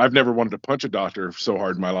I've never wanted to punch a doctor so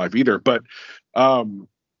hard in my life either, but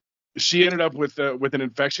she ended up with an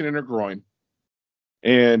infection in her groin.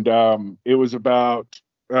 And it was about,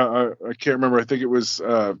 I can't remember, I think it was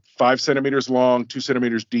 5 centimeters long, 2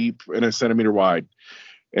 centimeters deep, and 1 centimeter wide.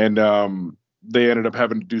 And they ended up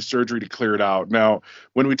having to do surgery to clear it out. Now,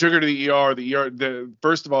 when we took her to the ER,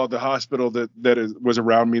 first of all, the hospital that was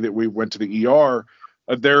around me that we went to the ER,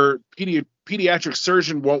 their pediatric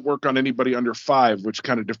surgeon won't work on anybody under 5, which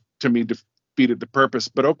kind of to me defeated the purpose.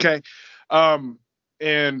 But okay, and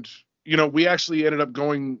we actually ended up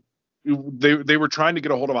going. They were trying to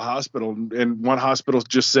get a hold of a hospital, and one hospital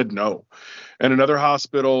just said no, and another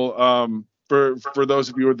hospital. For those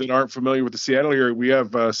of you that aren't familiar with the Seattle area, we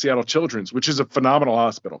have Seattle Children's, which is a phenomenal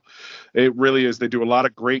hospital. It really is. They do a lot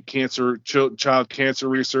of great child cancer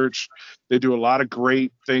research. They do a lot of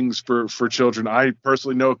great things for children. I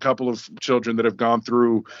personally know a couple of children that have gone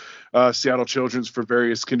through Seattle Children's for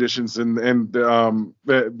various conditions, and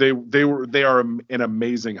they are an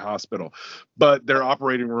amazing hospital. But their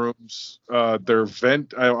operating rooms, I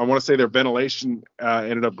want to say their ventilation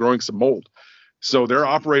ended up growing some mold. So their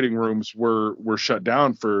operating rooms were shut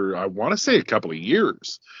down for, I want to say, a couple of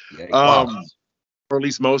years, or at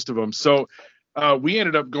least most of them. So we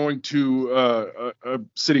ended up going to a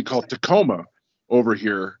city called Tacoma over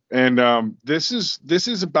here, and this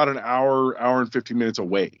is about an hour and 15 minutes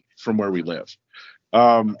away from where we live.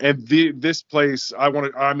 And this place, I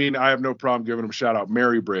have no problem giving them a shout out.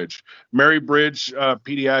 Mary Bridge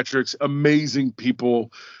Pediatrics, amazing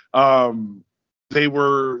people.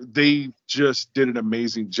 They just did an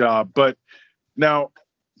amazing job. But now,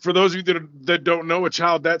 for those of you that don't know, a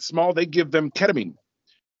child that small, they give them ketamine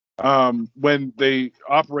when they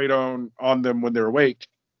operate on them when they're awake,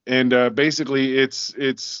 and basically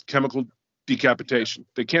it's chemical decapitation.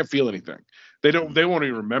 They can't feel anything. They won't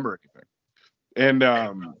even remember anything. And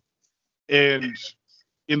in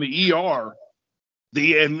the ER,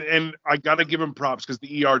 and I gotta give him props, because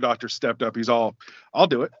the ER doctor stepped up. He's all, I'll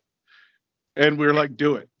do it. And we were like,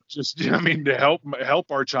 do it. Just, to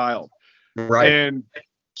help our child. Right. And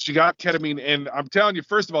she got ketamine. And I'm telling you,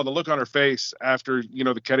 first of all, the look on her face after,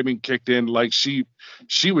 the ketamine kicked in, like she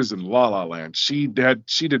was in la la land. She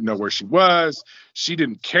didn't know where she was. She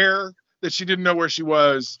didn't care that she didn't know where she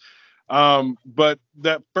was. But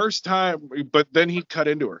that first time, but then he cut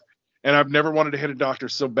into her. And I've never wanted to hit a doctor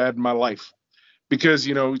so bad in my life, because,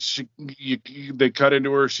 they cut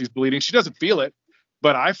into her. She's bleeding. She doesn't feel it,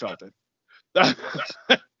 but I felt it.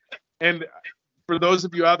 And for those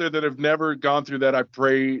of you out there that have never gone through that, I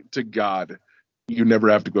pray to God you never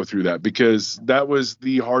have to go through that, because that was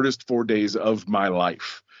the hardest 4 days of my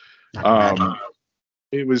life.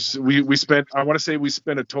 It was, we spent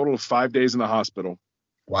a total of 5 days in the hospital.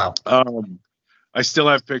 Wow. I still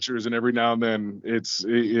have pictures, and every now and then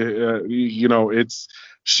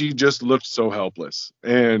she just looked so helpless.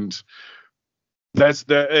 And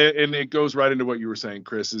and it goes right into what you were saying,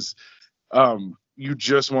 Chris, is you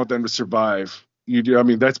just want them to survive. You do. I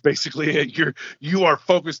mean, that's basically it. You are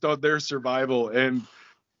focused on their survival. And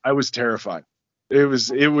I was terrified. It was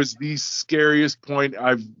the scariest point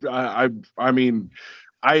I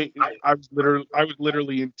was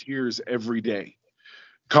literally in tears every day,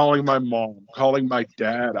 calling my mom, calling my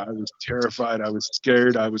dad. I was terrified. I was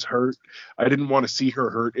scared. I was hurt. I didn't want to see her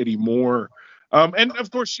hurt anymore. And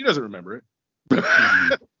of course she doesn't remember it.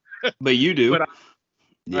 But you do. But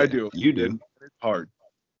I do. You do. It's hard.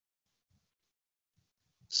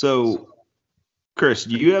 So, Chris,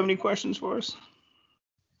 do you have any questions for us?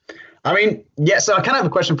 I mean, yeah, so I kind of have a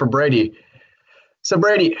question for Brady. So,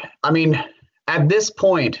 Brady, I mean, at this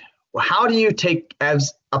point, how do you take,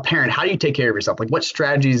 as a parent, how do you take care of yourself? Like, what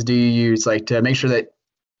strategies do you use, like, to make sure that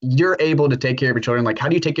you're able to take care of your children? Like, how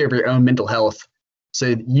do you take care of your own mental health so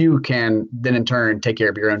that you can then in turn take care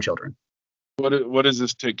of your own children? What is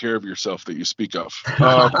this take care of yourself that you speak of?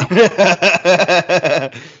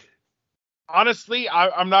 Honestly,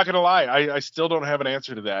 I'm not gonna lie. I still don't have an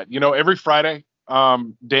answer to that. Every Friday,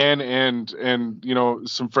 Dan and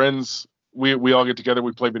some friends, we all get together.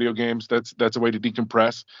 We play video games. That's a way to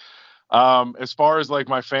decompress. As far as like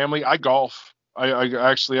my family, I golf. I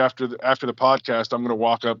actually after the podcast, I'm gonna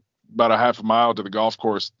walk up about a half a mile to the golf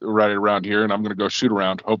course right around here, and I'm gonna go shoot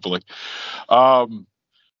around, hopefully.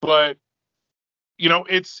 But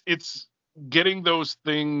it's getting those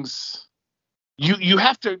things. You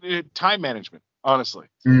have to time management, honestly,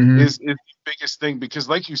 is the biggest thing, because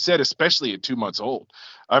like you said, especially at 2 months old,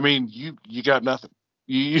 I mean, you got nothing.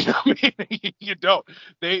 You don't.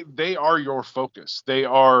 They are your focus. They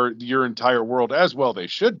are your entire world, as well they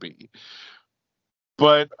should be.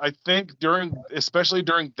 But I think especially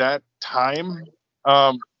during that time,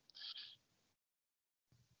 I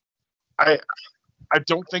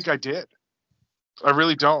don't think I did. I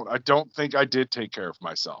really don't. I don't think I did take care of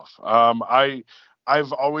myself.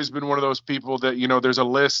 I've always been one of those people that, there's a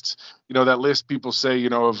list, that list people say,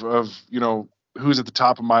 of who's at the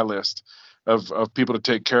top of my list of people to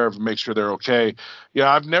take care of and make sure they're okay.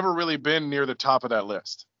 Yeah, I've never really been near the top of that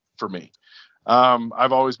list for me.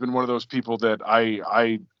 I've always been one of those people that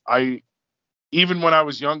I even when I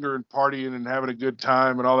was younger and partying and having a good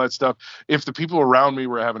time and all that stuff, if the people around me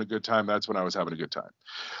were having a good time, that's when I was having a good time.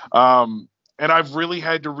 And I've really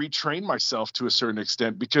had to retrain myself to a certain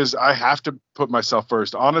extent, because I have to put myself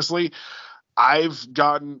first. Honestly, I've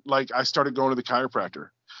started going to the chiropractor.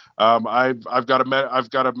 I've got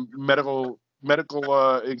a medical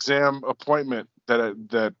exam appointment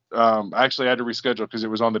that I actually had to reschedule because it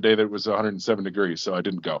was on the day that it was 107 degrees, so I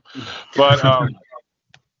didn't go. But I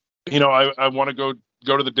want to go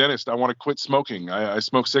to the dentist. I want to quit smoking. I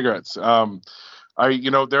smoke cigarettes. That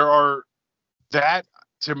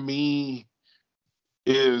to me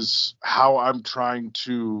is how I'm trying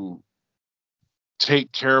to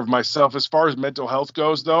take care of myself. As far as mental health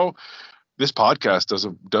goes, though, this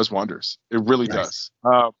podcast does wonders. It really does.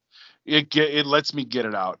 It lets me get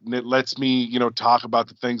it out, and it lets me, talk about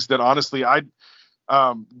the things that honestly I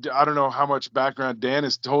don't know how much background Dan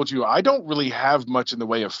has told you. I don't really have much in the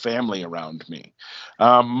way of family around me.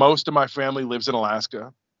 Most of my family lives in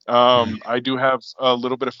Alaska. I do have a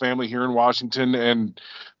little bit of family here in Washington, and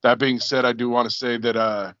that being said, I do want to say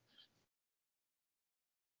that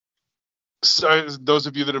so those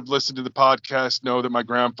of you that have listened to the podcast know that my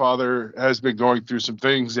grandfather has been going through some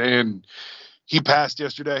things, and he passed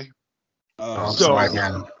yesterday. Oh, so sorry,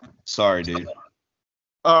 man. Sorry, dude.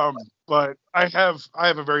 But I have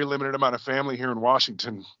a very limited amount of family here in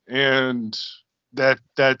Washington, and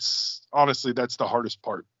that's honestly, that's the hardest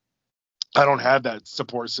part. I don't have that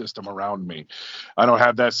support system around me. I don't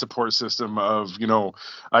have that support system of,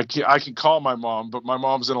 I can call my mom, but my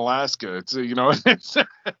mom's in Alaska. It's, it's,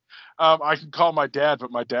 I can call my dad,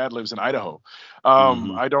 but my dad lives in Idaho.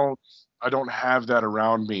 I don't have that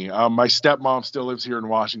around me. My stepmom still lives here in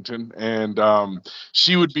Washington, and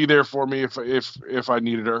she would be there for me if I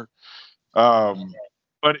needed her.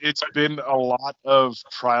 But it's been a lot of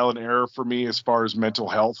trial and error for me as far as mental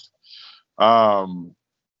health.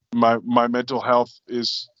 My mental health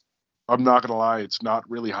is, I'm not gonna lie, it's not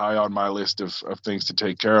really high on my list of things to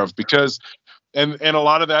take care of, because and a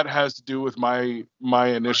lot of that has to do with my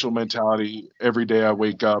initial mentality. Every day I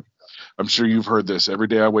wake up, I'm sure you've heard this, every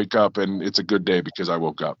day I wake up and it's a good day because I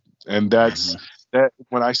woke up. And that's that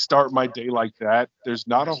when I start my day like that, there's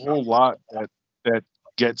not a whole lot that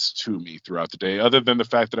gets to me throughout the day, other than the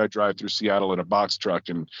fact that I drive through Seattle in a box truck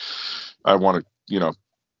and I want to,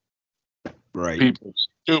 right. People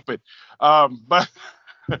stupid. But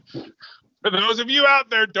for those of you out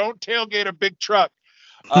there, don't tailgate a big truck.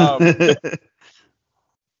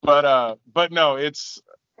 But no, it's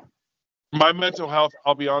my mental health.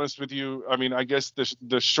 I'll be honest with you. I mean, I guess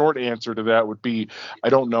the short answer to that would be, I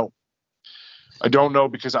don't know. I don't know,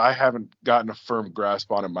 because I haven't gotten a firm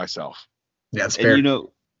grasp on it myself. Yeah, that's fair. And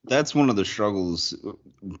that's one of the struggles.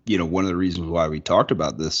 One of the reasons why we talked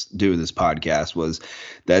about doing this podcast was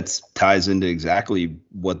that ties into exactly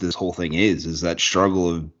what this whole thing is that struggle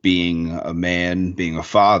of being a man, being a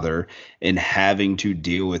father, and having to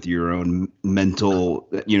deal with your own mental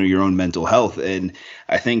health. And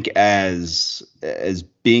I think as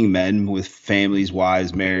being men with families,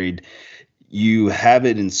 wives, married, you have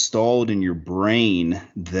it installed in your brain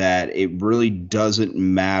that it really doesn't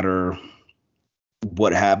matter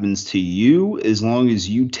what happens to you as long as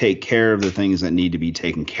you take care of the things that need to be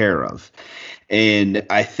taken care of. And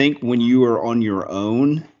I think when you are on your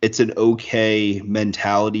own, it's an okay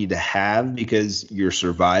mentality to have because you're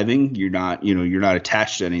surviving. You're not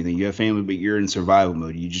attached to anything. You have family, but you're in survival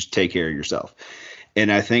mode. You just take care of yourself.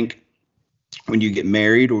 And I think when you get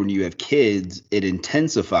married or when you have kids, it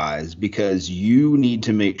intensifies because you need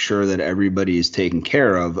to make sure that everybody is taken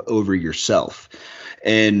care of over yourself.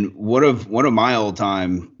 And one of my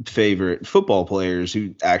all-time favorite football players,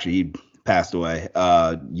 who actually passed away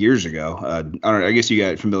years ago. I don't know. I guess you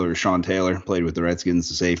got familiar with Sean Taylor, played with the Redskins,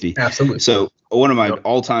 the safety. Absolutely. So one of my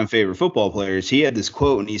all-time favorite football players, he had this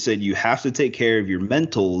quote, and he said, "You have to take care of your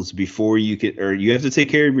mentals before you can, or you have to take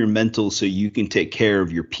care of your mentals so you can take care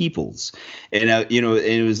of your peoples." And and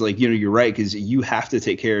it was like, you're right, because you have to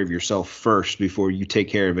take care of yourself first before you take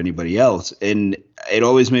care of anybody else. And it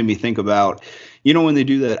always made me think about, when they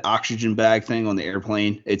do that oxygen bag thing on the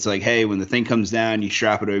airplane, it's like, hey, when the thing comes down, you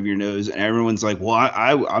strap it over your nose, and everyone's like, well,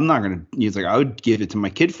 I'm not going to, it's like, I would give it to my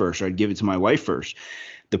kid first. I'd give it to my wife first.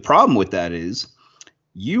 The problem with that is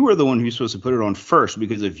you are the one who's supposed to put it on first,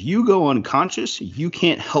 because if you go unconscious, you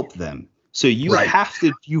can't help them. So you have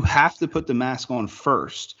to put the mask on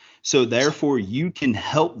first. So therefore you can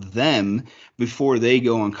help them before they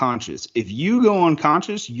go unconscious. If you go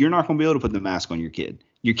unconscious, you're not going to be able to put the mask on your kid.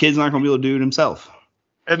 Your kid's not going to be able to do it himself.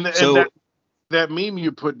 And that meme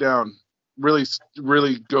you put down really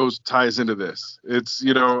ties into this. It's,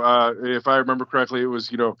 if I remember correctly, it was,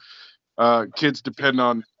 kids depend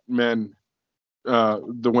on men,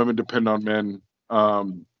 the women depend on men, but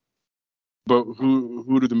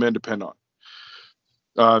who do the men depend on?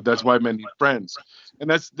 That's why men need friends, and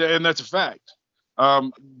that's a fact.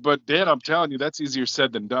 But Dan, I'm telling you, that's easier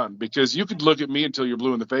said than done, because you could look at me until you're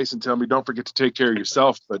blue in the face and tell me, don't forget to take care of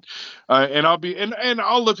yourself. But, and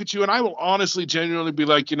I'll look at you and I will honestly, genuinely be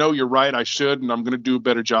like, you're right, I should, and I'm going to do a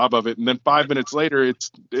better job of it. And then 5 minutes later,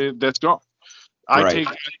 that's gone. I take,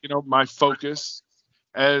 my focus,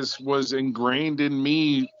 as was ingrained in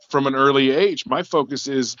me from an early age. My focus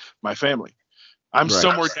is my family. I'm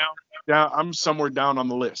somewhere down on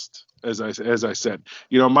the list. As I said,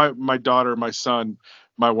 my daughter, my son,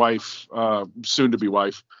 my wife, soon to be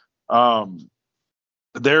wife, they're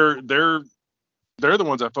the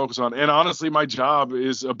ones I focus on. And honestly, my job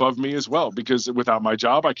is above me as well, because without my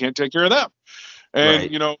job, I can't take care of them.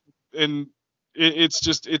 And, and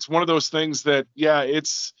it's one of those things that,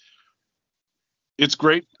 it's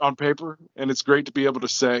great on paper and it's great to be able to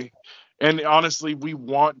say. And honestly, we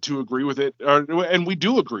want to agree with it, and we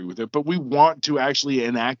do agree with it, but we want to actually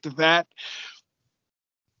enact that.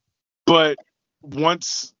 But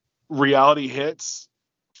once reality hits,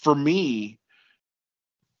 for me,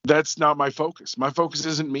 that's not my focus. My focus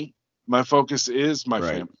isn't me. My focus is my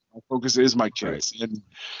family. My focus is my kids.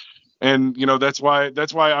 And that's why,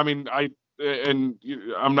 I mean,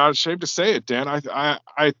 I'm not ashamed to say it, Dan.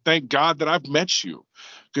 I thank God that I've met you,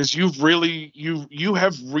 because you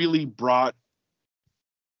have really brought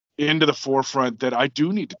into the forefront that I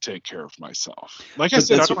do need to take care of myself. Like I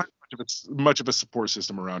said, I don't have much of a support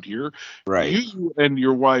system around here. Right. You and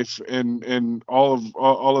your wife and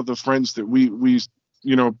all of the friends that we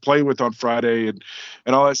play with on Friday and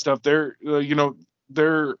all that stuff,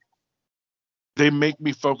 they make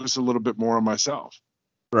me focus a little bit more on myself.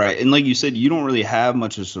 Right. And like you said, you don't really have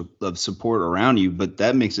much of support around you, but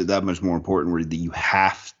that makes it that much more important where you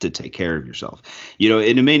have to take care of yourself.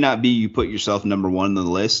 And it may not be you put yourself number one on the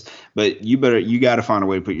list, but you got to find a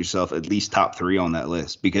way to put yourself at least top 3 on that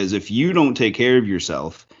list. Because if you don't take care of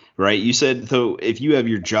yourself, right, you said, so if you have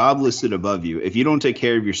your job listed above you, if you don't take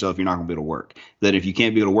care of yourself, you're not going to be able to work. Then if you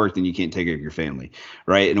can't be able to work, then you can't take care of your family.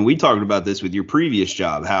 Right. And we talked about this with your previous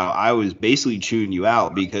job, how I was basically chewing you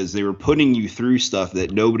out because they were putting you through stuff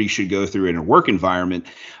that nobody should go through in a work environment.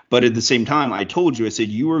 But at the same time, I told you, I said,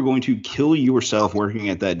 you are going to kill yourself working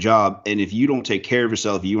at that job. And if you don't take care of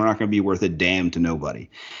yourself, you are not going to be worth a damn to nobody.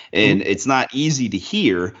 And it's not easy to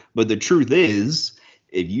hear. But the truth is,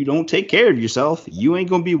 if you don't take care of yourself, you ain't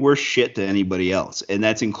going to be worth shit to anybody else. And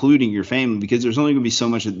that's including your family, because there's only going to be so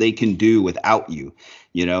much that they can do without you,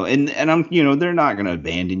 and I'm, they're not going to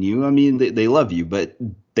abandon you. I mean, they love you, but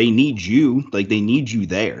they need you. Like, they need you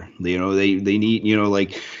there. They need,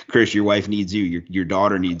 like Chris, your wife needs you. Your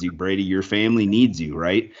daughter needs you. Brady, your family needs you.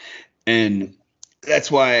 Right. And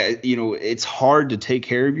that's why, it's hard to take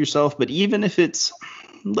care of yourself. But even if it's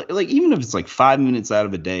like 5 minutes out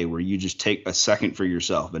of a day where you just take a second for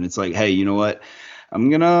yourself, and it's like, hey, you know what?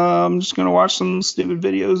 I'm just gonna watch some stupid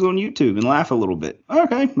videos on YouTube and laugh a little bit.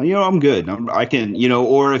 Okay, I'm good. I can,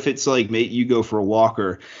 or if it's like, mate, you go for a walk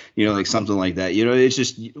or, like something like that. It's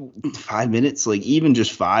just 5 minutes, like even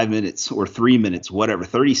just 5 minutes or 3 minutes, whatever,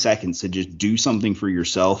 30 seconds to just do something for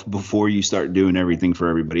yourself before you start doing everything for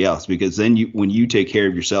everybody else. Because then when you take care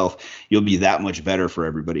of yourself, you'll be that much better for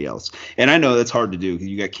everybody else. And I know that's hard to do because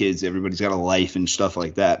you got kids, everybody's got a life and stuff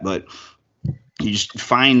like that, but you just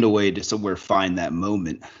find a way to somewhere find that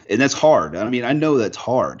moment, and that's hard. I mean, I know that's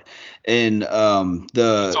hard. And it's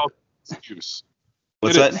also an excuse.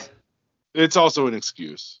 What's that? It's also an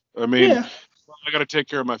excuse. I mean, yeah. I got to take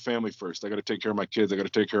care of my family first. I got to take care of my kids. I got to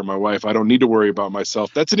take care of my wife. I don't need to worry about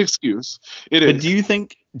myself. That's an excuse. It is. But do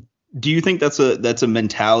you think that's a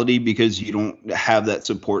mentality because you don't have that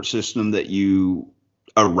support system that you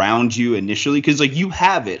around you initially? Because like you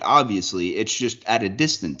have it, obviously, it's just at a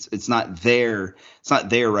distance. It's not there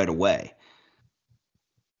right away.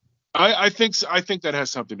 I think that has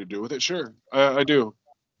something to do with it. Sure, I do.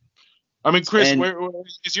 I mean, Chris, where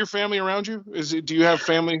is your family around you? Do you have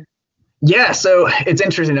family? Yeah, so it's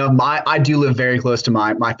interesting enough. I do live very close to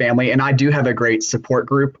my family, and I do have a great support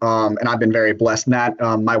group. And I've been very blessed in that.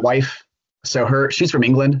 My wife, she's from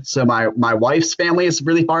England, so my wife's family is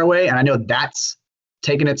really far away, and I know that's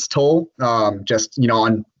taken its toll, just,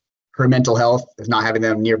 on her mental health, is not having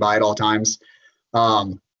them nearby at all times.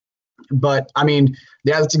 But I mean,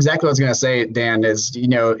 yeah, that's exactly what I was going to say, Dan, is,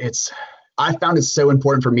 I found it so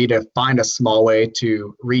important for me to find a small way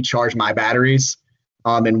to recharge my batteries,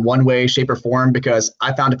 in one way, shape or form, because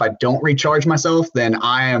I found if I don't recharge myself, then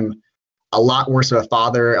I am a lot worse of a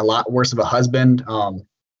father, a lot worse of a husband.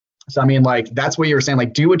 So, I mean, like, that's what you were saying,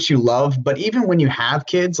 like, do what you love. But even when you have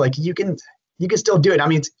kids, like, you can still do it. I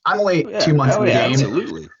mean, I'm only 2 months in the game.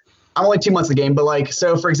 Absolutely. I'm only 2 months in the game, but like,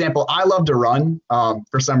 so for example, I love to run.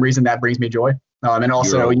 For some reason that brings me joy. And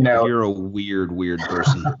also, you're a weird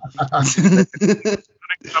person.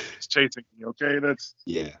 Something's chasing me. Okay. That's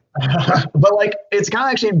yeah. But like, it's kind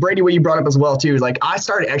of actually, Brady, what you brought up as well too. Like, I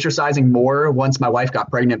started exercising more once my wife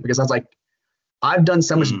got pregnant, because I was like, I've done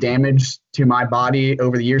so much damage to my body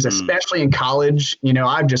over the years, especially in college.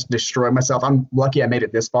 I've just destroyed myself. I'm lucky I made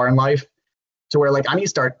it this far in life, to where like I need to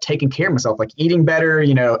start taking care of myself, like eating better,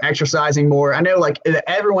 exercising more. I know like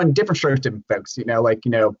everyone, different strokes, different folks,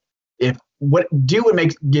 if what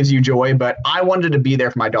gives you joy, but I wanted to be there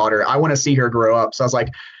for my daughter. I want to see her grow up. So I was like,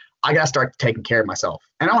 I got to start taking care of myself.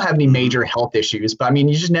 And I don't have any major health issues, but I mean,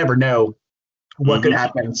 you just never know what could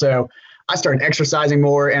happen. So I started exercising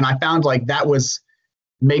more, and I found like that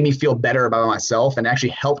made me feel better about myself and actually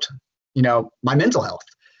helped, my mental health.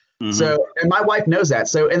 So, and my wife knows that.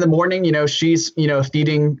 So in the morning, she's,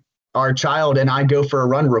 feeding our child, and I go for a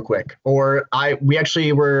run real quick. Or we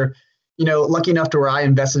actually were, lucky enough to where I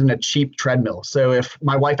invested in a cheap treadmill. So if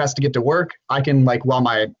my wife has to get to work, I can, like, while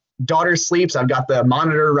my daughter sleeps, I've got the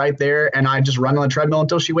monitor right there, and I just run on the treadmill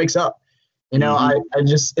until she wakes up.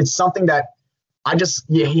 It's something that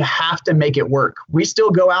you have to make it work. We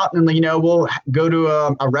still go out and, we'll go to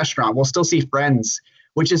a restaurant. We'll still see friends,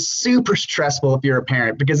 which is super stressful if you're a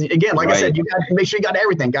parent, because again, like I said, you got to make sure you got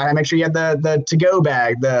everything. Got to make sure you have the to-go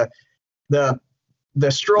bag, the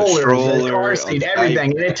stroller, the car seat,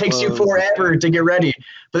 everything. And it takes you forever to get ready.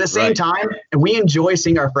 But at the same time, we enjoy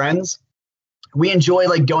seeing our friends. We enjoy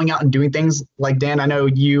like going out and doing things. Like, Dan, I know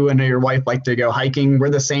you and your wife like to go hiking. We're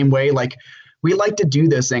the same way. Like, we like to do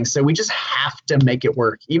those things. So we just have to make it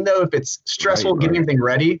work. Even though if it's stressful getting everything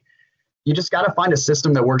ready, you just got to find a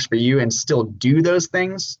system that works for you and still do those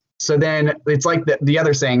things. So then it's like the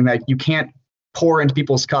other saying that you can't pour into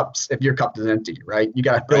people's cups if your cup is empty, right? You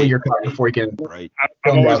got to fill your cup before you can. Right.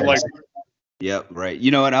 I've always liked. Yep. Right.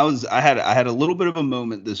 And I had a little bit of a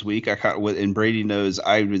moment this week. And Brady knows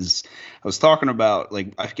I was talking about,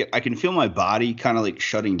 like, I can feel my body kind of like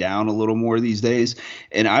shutting down a little more these days.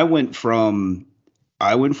 And I went from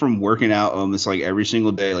working out almost like every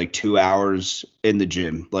single day, like 2 hours in the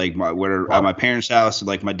gym, like at my parents' house.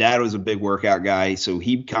 Like, my dad was a big workout guy, so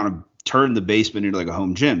he kind of turned the basement into like a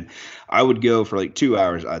home gym. I would go for like 2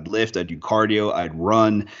 hours. I'd lift, I'd do cardio, I'd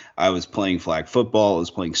run. I was playing flag football, I was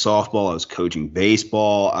playing softball, I was coaching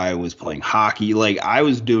baseball, I was playing hockey. Like, I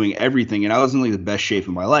was doing everything, and I was in like the best shape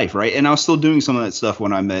of my life, right? And I was still doing some of that stuff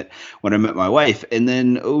when I met my wife. And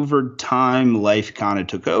then over time, life kind of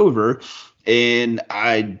took over. And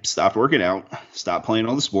I stopped working out, stopped playing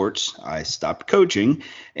all the sports. I stopped coaching.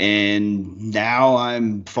 And now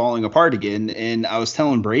I'm falling apart again. And I was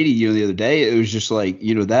telling Brady, the other day, it was just like,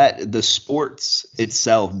 that the sports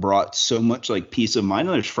itself brought so much like peace of mind.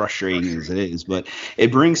 I know it's frustrating as it is, but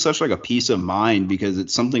it brings such like a peace of mind because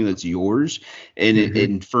it's something that's yours. And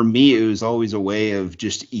and for me, it was always a way of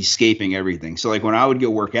just escaping everything. So like when I would go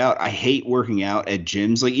work out, I hate working out at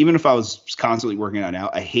gyms. Like even if I was constantly working out now,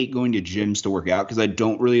 I hate going to gyms to work out because I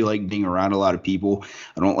don't really like being around a lot of people.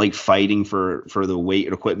 I don't like fighting for the weight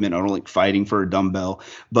equipment. I don't like fighting for a dumbbell,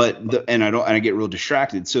 and I get real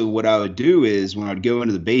distracted. So what I would do is when I'd go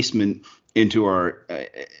into the basement into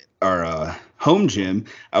our home gym,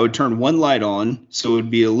 I would turn one light on so it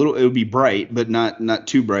would be bright, but not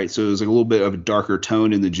too bright. So it was like a little bit of a darker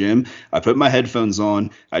tone in the gym. I put my headphones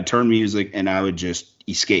on, I'd turn music, and I would just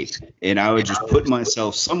escape. And I would just put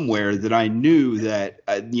myself somewhere that I knew that,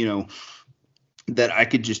 that I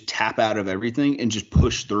could just tap out of everything and just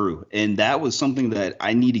push through. And that was something that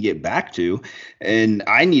I need to get back to and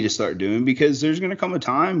I need to start doing because there's going to come a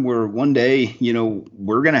time where one day,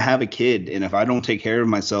 we're going to have a kid. And if I don't take care of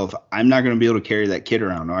myself, I'm not going to be able to carry that kid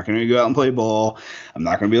around. I'm not going to go out and play ball. I'm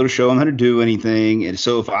not going to be able to show him how to do anything. And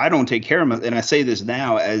so if I don't take care of myself, and I say this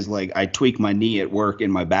now as like I tweak my knee at work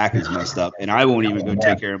and my back is messed up and I won't even go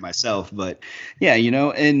take care of myself. But yeah,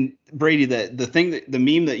 and Brady, the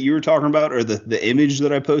meme that you were talking about, or the image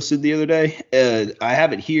that I posted the other day, I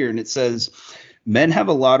have it here, and it says, "Men have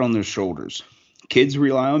a lot on their shoulders. Kids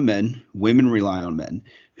rely on men. Women rely on men.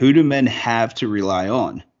 Who do men have to rely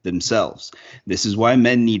on? Themselves. This is why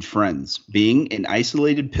men need friends. Being an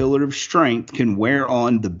isolated pillar of strength can wear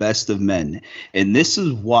on the best of men. And this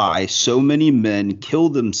is why so many men kill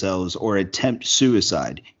themselves or attempt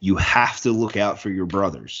suicide. You have to look out for your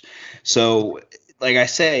brothers." So like I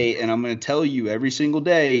say, and I'm going to tell you every single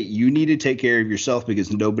day, you need to take care of yourself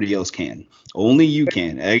because nobody else can. Only you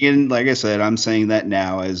can. Again, like I said, I'm saying that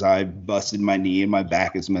now as I've busted my knee and my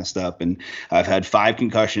back is messed up and I've had 5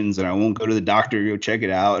 concussions and I won't go to the doctor to go check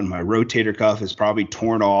it out. And my rotator cuff is probably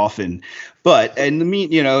torn off.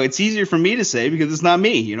 It's easier for me to say because it's not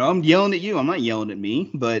me. I'm yelling at you. I'm not yelling at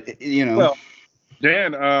me, but Well,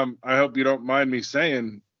 Dan, I hope you don't mind me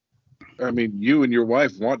saying, you and your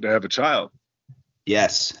wife want to have a child.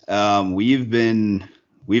 Yes. We've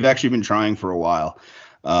actually been trying for a while,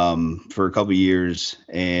 for a couple of years,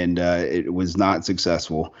 and it was not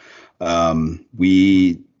successful.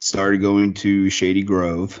 We started going to Shady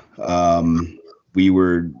Grove. What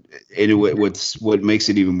makes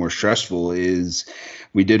it even more stressful is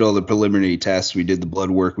we did all the preliminary tests. We did the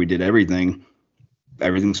blood work. We did everything.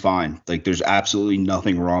 Everything's fine. Like there's absolutely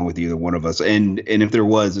nothing wrong with either one of us. And if there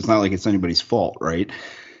was, it's not like it's anybody's fault, right?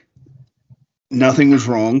 Nothing was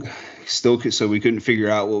wrong. So we couldn't figure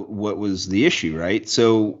out what was the issue, right?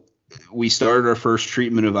 So we started our first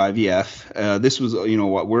treatment of IVF. This was,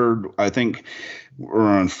 I think we're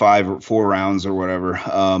on 4 rounds or whatever.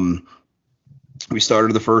 We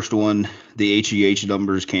started the first one. The HEH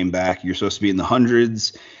numbers came back. You're supposed to be in the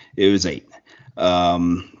hundreds. It was 8.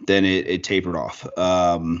 Then it tapered off.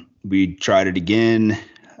 We tried it again,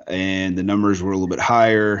 and the numbers were a little bit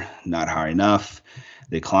higher, not high enough.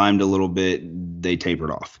 They climbed a little bit. They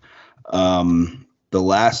tapered off. Then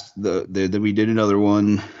we did another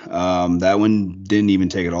one. That one didn't even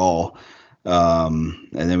take it all. And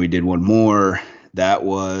then we did one more. That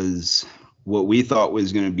was what we thought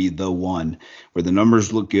was going to be the one where the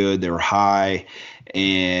numbers looked good. They were high.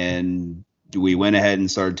 And we went ahead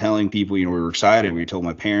and started telling people, we were excited. We told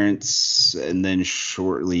my parents. And then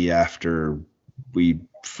shortly after, we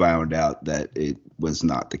found out that it was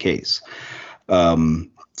not the case.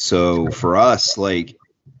 So for us,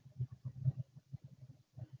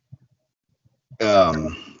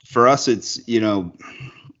 it's,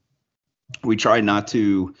 we try not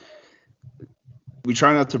to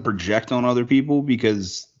project on other people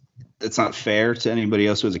because it's not fair to anybody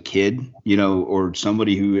else who has a kid, or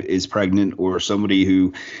somebody who is pregnant or somebody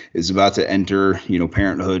who is about to enter,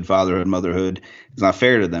 parenthood, fatherhood, motherhood. It's not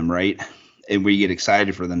fair to them. Right. And we get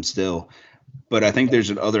excited for them still. But I think there's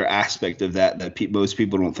another aspect of that most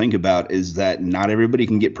people don't think about is that not everybody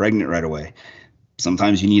can get pregnant right away.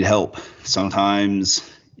 Sometimes you need help. Sometimes,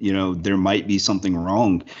 there might be something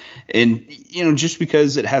wrong. And, just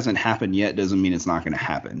because it hasn't happened yet doesn't mean it's not going to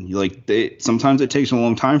happen. Sometimes it takes a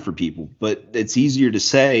long time for people, but it's easier to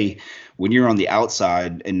say when you're on the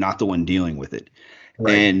outside and not the one dealing with it.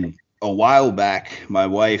 Right. And a while back, my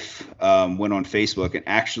wife went on Facebook and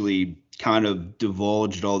actually kind of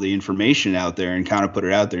divulged all the information out there and kind of put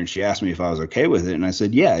it out there. And she asked me if I was okay with it. And I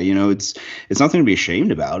said, yeah, it's nothing to be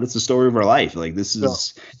ashamed about. It's the story of our life. Like this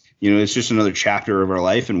is, it's just another chapter of our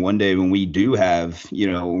life. And one day when we do have,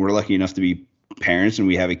 we're lucky enough to be parents and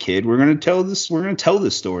we have a kid, we're going to tell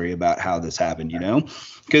this story about how this happened,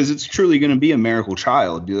 because it's truly going to be a miracle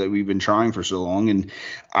child that we've been trying for so long. And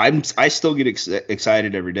I still get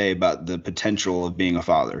excited every day about the potential of being a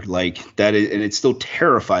father, like that is, and it still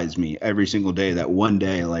terrifies me every single day that one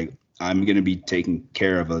day, like, I'm going to be taking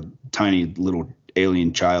care of a tiny little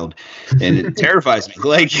alien child, and it terrifies me.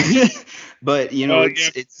 Like, but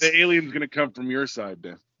it's the alien's going to come from your side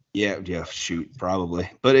then. Yeah, shoot, probably.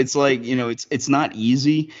 But it's like, it's not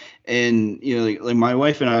easy. And, like my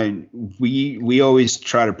wife and I, we always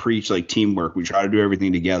try to preach like teamwork. We try to do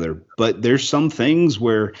everything together. But there's some things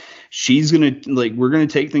where she's going to we're going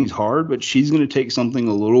to take things hard, but she's going to take something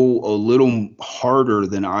a little harder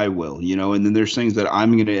than I will, and then there's things that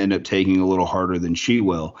I'm going to end up taking a little harder than she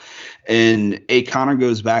will. And it kind of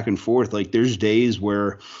goes back and forth. Like there's days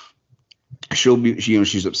where she'll be,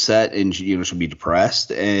 she's upset and she'll be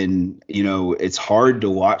depressed, and it's hard to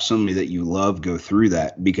watch somebody that you love go through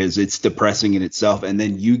that, because it's depressing in itself, and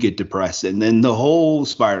then you get depressed, and then the whole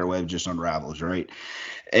spider web just unravels, right?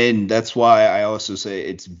 And that's why I also say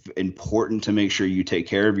it's important to make sure you take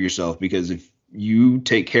care of yourself, because if you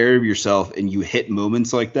take care of yourself and you hit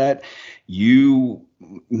moments like that, you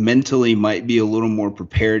mentally might be a little more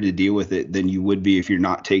prepared to deal with it than you would be if you're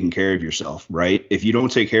not taking care of yourself, right? If you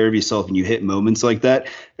don't take care of yourself and you hit moments like that,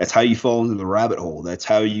 that's how you fall into the rabbit hole. That's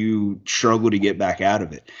how you struggle to get back out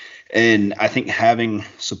of it. And I think having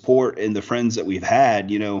support in the friends that we've had,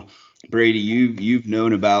 Brady, you've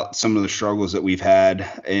known about some of the struggles that we've had,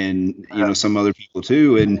 and some other people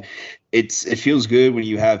too, and it feels good when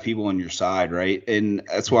you have people on your side, right? And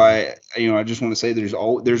that's why I just want to say there's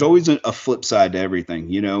always a flip side to everything.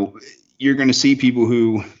 You're going to see people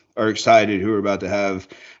who are excited, who are about to have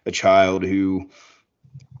a child, who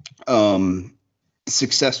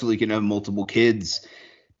successfully can have multiple kids.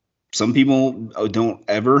 Some people don't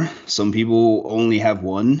ever. Some people only have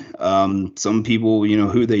one. Some people,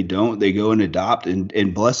 who they don't, they go and adopt,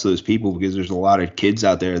 and bless those people, because there's a lot of kids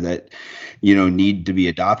out there that, need to be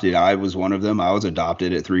adopted. I was one of them. I was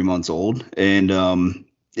adopted at 3 months old. And,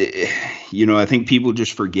 I think people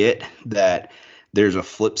just forget that there's a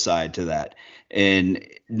flip side to that. And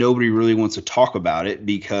nobody really wants to talk about it,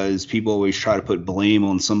 because people always try to put blame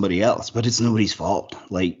on somebody else, but it's nobody's fault.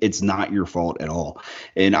 Like, it's not your fault at all.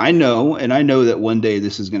 And I know that one day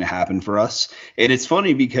this is going to happen for us. And it's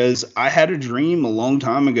funny, because I had a dream a long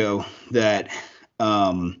time ago that,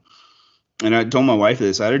 and I told my wife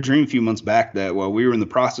this, I had a dream a few months back that while we were in the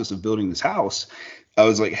process of building this house, I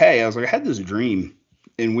was like, I had this dream.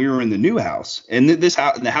 And we were in the new house, and this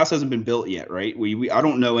house, the house hasn't been built yet, right? I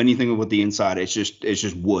don't know anything about the inside. It's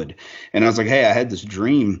just wood. And I was like, I had this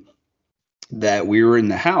dream that we were in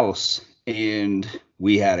the house and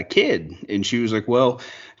we had a kid. And she was like,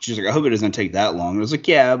 I hope it doesn't take that long. I was like,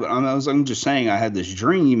 yeah, but I'm just saying I had this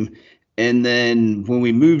dream. And then when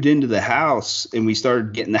we moved into the house and we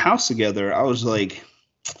started getting the house together, I was like,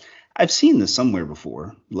 I've seen this somewhere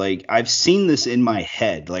before. Like, I've seen this in my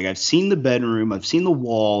head. Like, I've seen the bedroom, I've seen the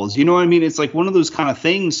walls. You know what I mean? It's like one of those kind of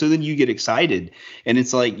things. So then you get excited, and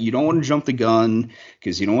it's like, you don't want to jump the gun,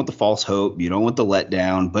 because you don't want the false hope. You don't want the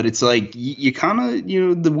letdown, but it's like, you kind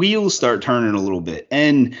of, the wheels start turning a little bit,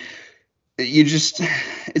 and you just,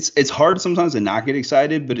 it's hard sometimes to not get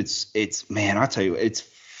excited, but it's, man, I'll tell you, it's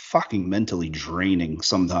fucking mentally draining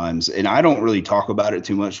sometimes. And I don't really talk about it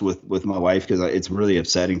too much with my wife, because it's really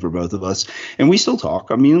upsetting for both of us. And we still talk.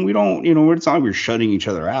 I mean, we don't, it's not like we're shutting each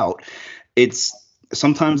other out. It's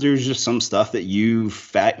sometimes there's just some stuff that you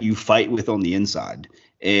fight with on the inside.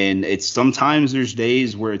 And it's sometimes there's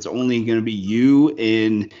days where it's only going to be you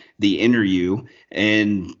in the inner you,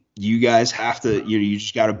 and you guys have to, you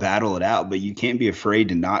just got to battle it out, but you can't be afraid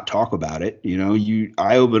to not talk about it.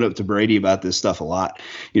 I open up to Brady about this stuff a lot.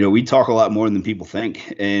 We talk a lot more than people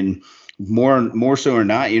think, and more so or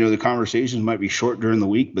not, the conversations might be short during the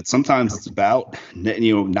week, but sometimes it's about,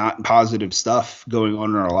 not positive stuff going on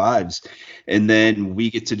in our lives. And then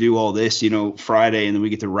we get to do all this, Friday, and then we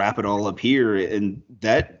get to wrap it all up here. And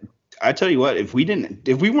that, I tell you what, if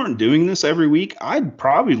we weren't doing this every week, I'd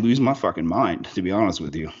probably lose my fucking mind, to be honest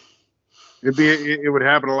with you. It would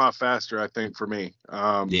happen a lot faster, I think, for me.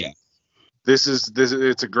 Yeah.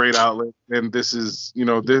 It's a great outlet, and this is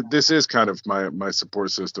this is kind of my support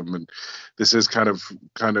system, and this is kind of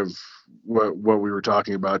what we were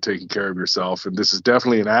talking about, taking care of yourself, and this is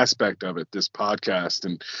definitely an aspect of it, this podcast.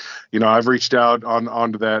 And I've reached out on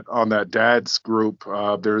that dad's group.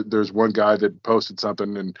 There's one guy that posted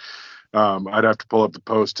something, and I'd have to pull up the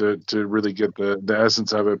post to really get the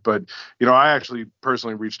essence of it. But, I actually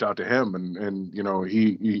personally reached out to him and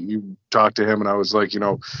he talked to him, and I was like,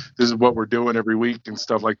 this is what we're doing every week and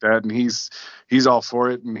stuff like that. And he's all for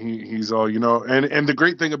it. And he's all, and the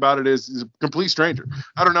great thing about it is he's a complete stranger.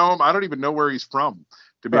 I don't know him. I don't even know where he's from,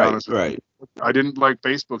 to be honest with you. I didn't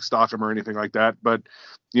Facebook stalk him or anything like that, but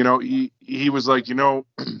he was like,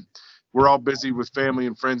 we're all busy with family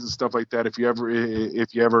and friends and stuff like that. If you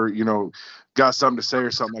ever, got something to say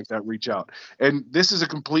or something like that, reach out. And this is a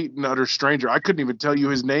complete and utter stranger. I couldn't even tell you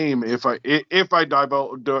his name. If I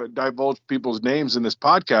divulge people's names in this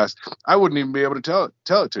podcast, I wouldn't even be able to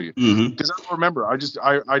tell it to you, because I don't remember.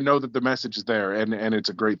 I know that the message is there, and it's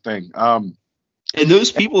a great thing. And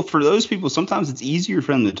for those people, sometimes it's easier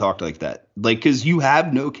for them to talk like that. Because you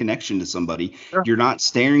have no connection to somebody. Sure. You're not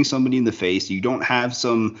staring somebody in the face. You don't have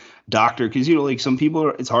some doctor, because, some people,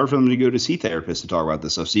 it's hard for them to go to see therapists to talk about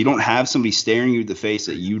this stuff. So you don't have somebody staring you in the face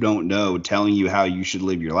that you don't know, telling you how you should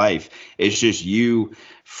live your life. It's just you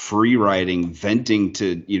free writing, venting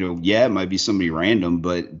to, it might be somebody random,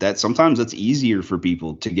 but sometimes that's easier for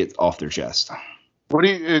people to get off their chest.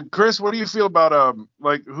 Chris, what do you feel about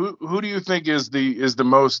who do you think is the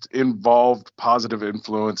most involved positive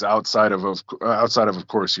influence outside of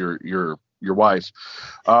course your wife,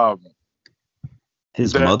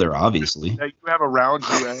 his mother, obviously, that you have around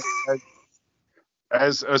you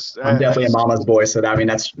as I'm definitely a mama's boy, so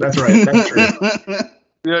that's right, that's true.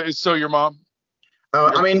 Yeah, so your mom.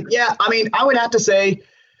 I would have to say.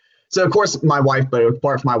 So of course my wife, but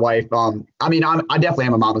apart from my wife, I definitely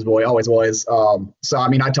am a mama's boy, always was. So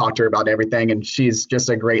I talk to her about everything, and she's just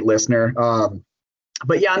a great listener.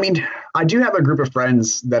 But yeah, I do have a group of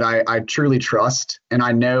friends that I truly trust, and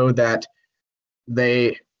I know that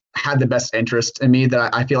they have the best interest in me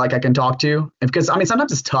that I feel like I can talk to. And because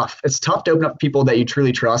sometimes it's tough. It's tough to open up to people that you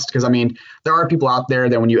truly trust, because there are people out there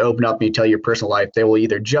that when you open up and you tell your personal life, they will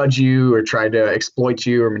either judge you or try to exploit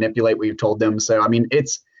you or manipulate what you've told them. So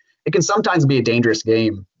it can sometimes be a dangerous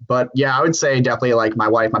game. But yeah, I would say definitely my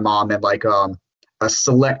wife, my mom, and a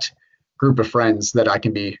select group of friends that I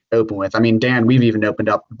can be open with. Dan, we've even opened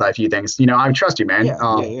up by a few things. I trust you, man.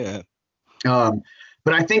 Yeah.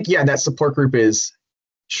 But I think, that support group is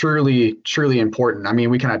truly, truly important.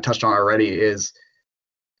 We kind of touched on already is,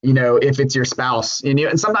 if it's your spouse,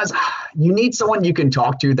 and sometimes you need someone you can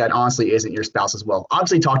talk to that honestly isn't your spouse as well.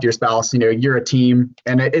 Obviously talk to your spouse, you're a team,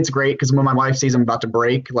 and it's great because when my wife sees I'm about to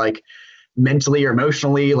break, mentally or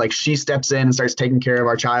emotionally, she steps in and starts taking care of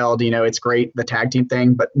our child, it's great, the tag team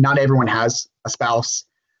thing, but not everyone has a spouse.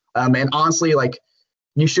 And honestly,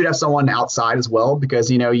 you should have someone outside as well, because,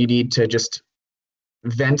 you need to just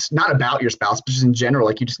vent, not about your spouse, but just in general.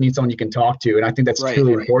 You just need someone you can talk to, and I think that's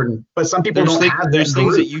truly important. But some people there's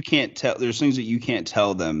things that you can't tell. There's things that you can't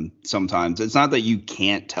tell them. Sometimes it's not that you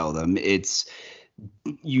can't tell them. It's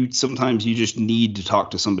sometimes you just need to talk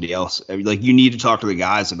to somebody else. You need to talk to the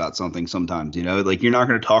guys about something. Sometimes you're not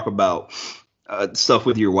going to talk about stuff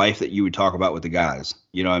with your wife that you would talk about with the guys.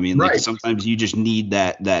 Right. Sometimes you just need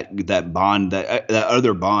that bond, that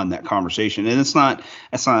other bond, that conversation. And that's not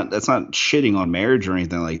shitting on marriage or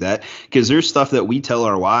anything like that, because there's stuff that we tell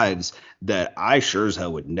our wives that I sure as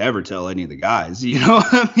hell would never tell any of the guys. You know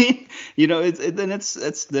what I mean? That's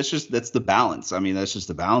the balance. That's just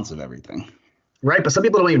the balance of everything. Right. But some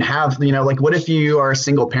people don't even have, what if you are a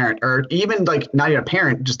single parent, or even not even a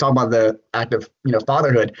parent, just talk about the act of,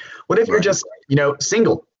 fatherhood. What if you're just,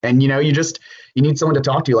 single and, you need someone to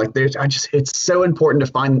talk to? It's so important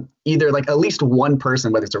to find either at least one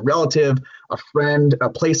person, whether it's a relative, a friend, a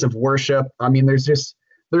place of worship.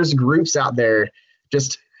 There's groups out there.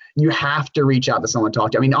 Just, you have to reach out to someone to talk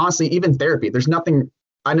to. Honestly, even therapy, there's nothing.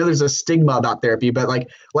 I know there's a stigma about therapy, but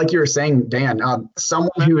like you were saying, Dan,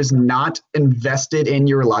 someone who is not invested in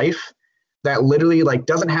your life, that literally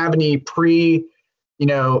doesn't have any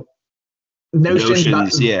notions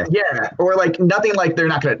or nothing, they're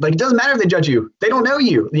not gonna, it doesn't matter if they judge you, they don't know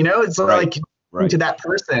you, it's right. To that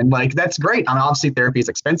person, that's great. Obviously therapy is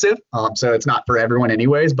expensive, so it's not for everyone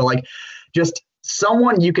anyways, but just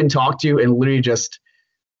someone you can talk to and literally just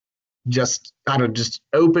be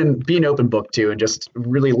an open book to, and just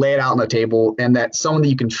really lay it out on the table, and that someone that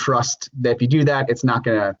you can trust, that if you do that, it's not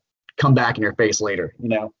gonna come back in your face later.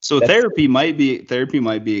 So therapy might be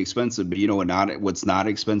expensive, but what's not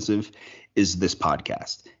expensive is this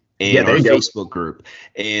podcast and our Facebook group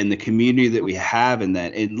and the community that we have in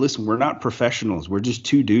that. And listen, we're not professionals. We're just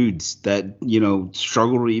two dudes that,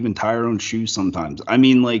 struggle to even tie our own shoes sometimes.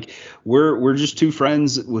 We're just two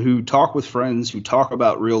friends who talk with friends, who talk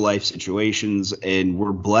about real life situations. And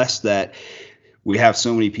we're blessed that we have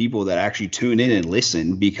so many people that actually tune in and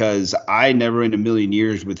listen, because I never in a million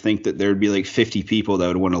years would think that there'd be like 50 people that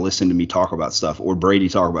would want to listen to me talk about stuff, or Brady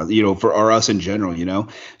talk about, or us in general.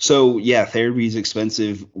 So yeah, therapy is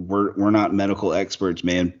expensive. We're not medical experts,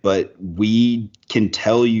 man, but we can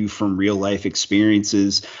tell you from real life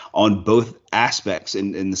experiences on both aspects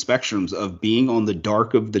and the spectrums of being on the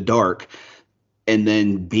dark of the dark, and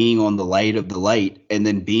then being on the light of the light, and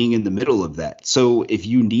then being in the middle of that. So if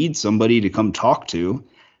you need somebody to come talk to,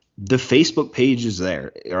 the Facebook page is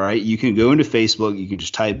there. All right. You can go into Facebook. You can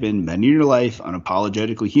just type in Men in Your Life,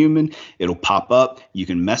 Unapologetically Human. It'll pop up. You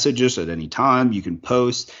can message us at any time. You can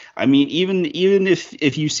post. I mean, even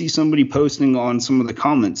if you see somebody posting on some of the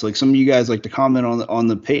comments, like some of you guys like to comment on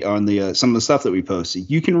some of the stuff that we post,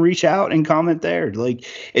 you can reach out and comment there. Like,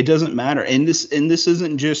 it doesn't matter. And this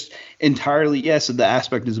isn't just entirely, yes, the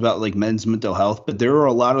aspect is about like men's mental health, but there are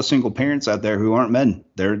a lot of single parents out there who aren't men.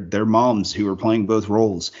 They're moms who are playing both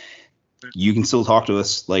roles. You can still talk to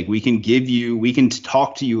us. Like, we can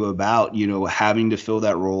talk to you about, having to fill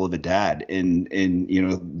that role of a dad and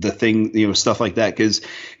the thing, stuff like that. Cause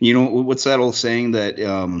what's that old saying that,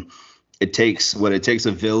 it takes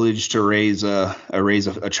a village to raise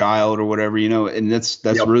a child or whatever, and that's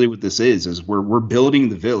yep. Really what this is we're building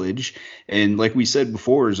the village. And like we said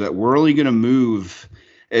before, is that we're only going to move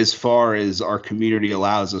as far as our community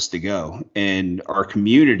allows us to go. And our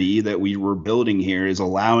community that we were building here is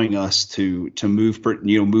allowing us to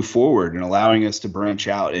move forward, and allowing us to branch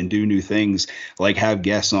out and do new things, like have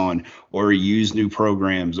guests on, or use new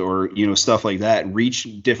programs, or, stuff like that,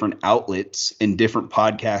 reach different outlets and different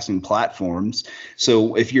podcasting platforms.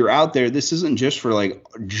 So if you're out there, this isn't just for like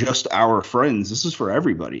just our friends, this is for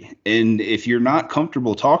everybody. And if you're not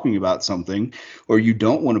comfortable talking about something, or you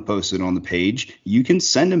don't want to post it on the page, you can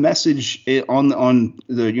send a message on the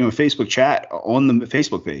Facebook chat on the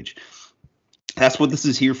Facebook page. That's what this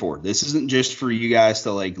is here for. This isn't just for you guys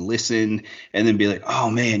to like listen and then be like, oh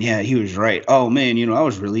man, yeah, he was right. Oh man, I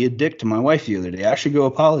was really a dick to my wife the other day. I should go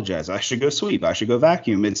apologize. I should go sweep. I should go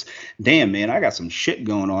vacuum. It's, damn, man, I got some shit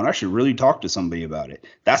going on. I should really talk to somebody about it.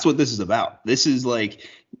 That's what this is about. That's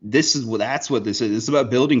what this is. It's about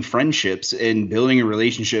building friendships and building a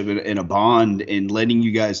relationship and a bond, and letting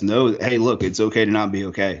you guys know that, hey, look, it's okay to not be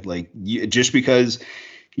okay. Like, just because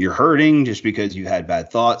you're hurting, just because you had bad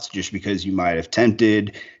thoughts, just because you might have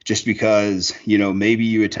tempted, just because, maybe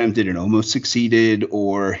you attempted and almost succeeded,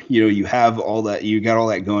 or, you have all that, you got all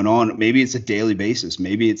that going on. Maybe it's a daily basis.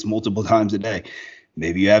 Maybe it's multiple times a day.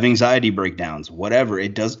 Maybe you have anxiety breakdowns, whatever.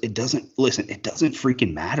 It doesn't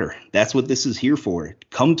freaking matter. That's what this is here for.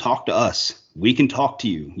 Come talk to us. We can talk to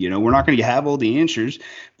you. We're not going to have all the answers,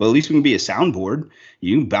 but at least we can be a soundboard.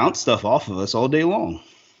 You can bounce stuff off of us all day long.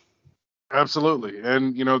 Absolutely.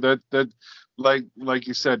 And that like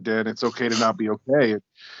you said, Dan, it's okay to not be okay.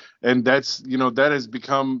 And that's, that has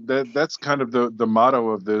become that's kind of the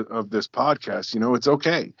motto of this podcast. It's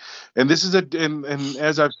okay. And this is and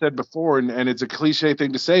as I've said before, and it's a cliche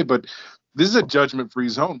thing to say, but this is a judgment-free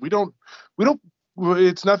zone. We don't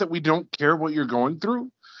it's not that we don't care what you're going through.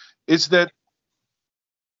 It's that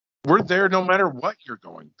we're there no matter what you're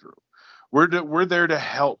going through. We're there to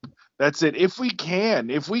help. That's it. If we can.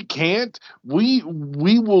 If we can't, we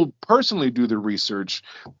will personally do the research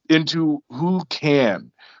into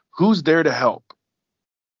who's there to help.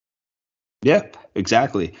 Yeah,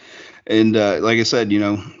 exactly. And like I said,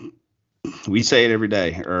 we say it every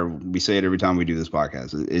day, or we say it every time we do this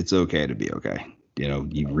podcast. It's okay to be okay.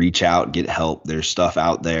 You reach out, get help. There's stuff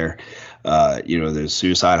out there. There's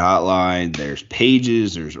suicide hotline, there's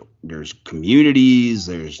pages, there's communities,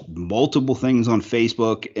 there's multiple things on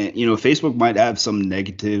Facebook. And, Facebook might have some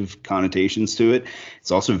negative connotations to it.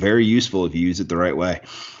 It's also very useful if you use it the right way.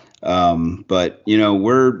 But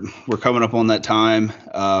we're coming up on that time.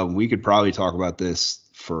 We could probably talk about this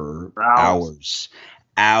for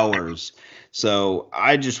hours. So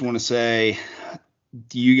I just want to say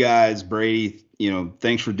to you guys, Brady,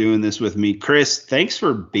 thanks for doing this with me. Chris, thanks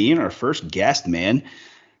for being our first guest, man.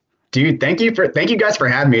 Dude, thank you guys for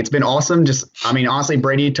having me. It's been awesome. Honestly,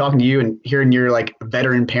 Brady, talking to you and hearing your like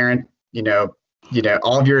veteran parent,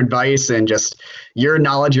 all of your advice and just your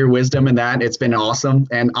knowledge, your wisdom, and that, it's been awesome.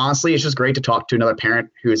 And honestly, it's just great to talk to another parent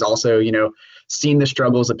who is also, seen the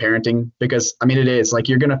struggles of parenting, because it is like,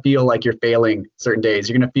 you're going to feel like you're failing certain days.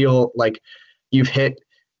 You're going to feel like you've hit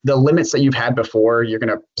the limits that you've had before. You're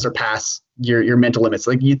going to surpass your mental limits.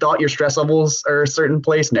 Like, you thought your stress levels are a certain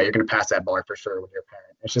place. No, you're going to pass that bar for sure with your parent.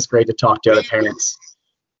 It's just great to talk to other parents.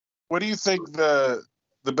 What do you think the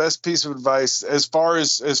best piece of advice, as far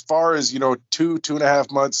as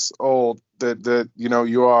 2.5 months old, that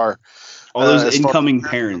you are all those incoming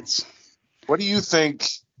parents? What do you think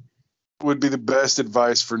would be the best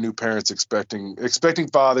advice for new parents expecting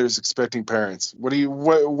fathers, expecting parents?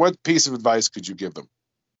 What piece of advice could you give them?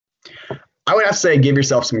 I would have to say give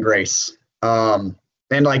yourself some grace. And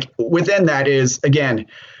like within that is, again,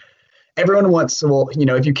 everyone wants, well, you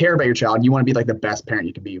know, if you care about your child, you want to be like the best parent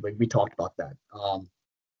you can be. Like we talked about that.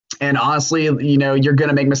 And honestly, you know, you're going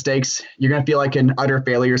to make mistakes. You're going to feel like an utter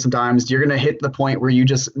failure sometimes. You're going to hit the point where you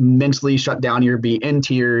just mentally shut down. You're going to be in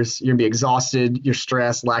tears. You're going to be exhausted. You're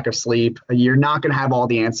stressed, lack of sleep. You're not going to have all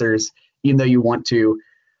the answers, even though you want to.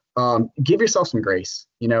 Give yourself some grace.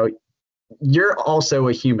 You know, you're also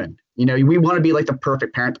a human. You know, we want to be like the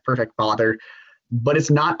perfect parent, the perfect father, but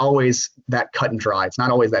it's not always that cut and dry. It's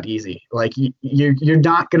not always that easy. Like you're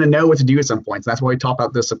not going to know what to do at some points. That's why we talk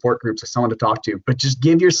about the support groups or someone to talk to, but just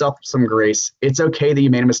give yourself some grace. It's okay that you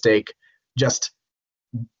made a mistake. Just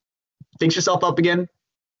fix yourself up again,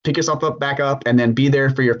 pick yourself up back up, and then be there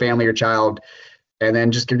for your family, your child, and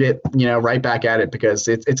then just get, you know, right back at it, because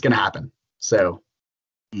it's going to happen. So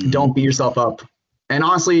don't beat yourself up. And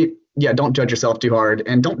honestly, yeah, don't judge yourself too hard,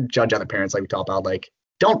 and don't judge other parents like we talk about. Like,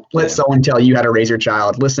 don't let someone tell you how to raise your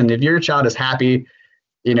child. Listen, if your child is happy,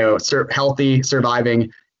 you know, healthy,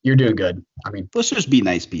 surviving, you're doing good. I mean, let's just be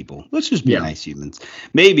nice people. Let's just be nice humans.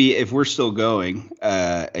 Maybe if we're still going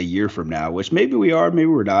a year from now, which maybe we are, maybe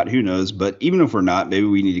we're not, who knows? But even if we're not, maybe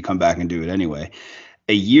we need to come back and do it anyway.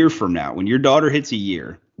 A year from now, when your daughter hits a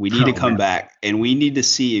year, we need to come back, and we need to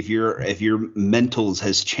see if your mentals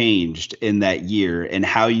has changed in that year, and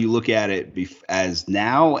how you look at it as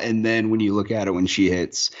now, and then when you look at it when she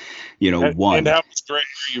hits, you know, one. And how much gray hair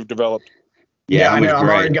you've developed. Yeah, I know. I've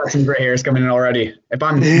already got some gray hairs coming in already. If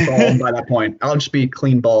I'm bald by that point, I'll just be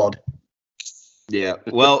clean bald. Yeah.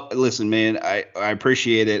 Well, listen, man, I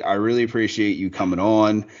appreciate it. I really appreciate you coming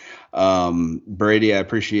on. Brady, I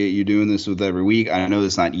appreciate you doing this with every week. I know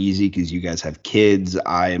it's not easy because you guys have kids.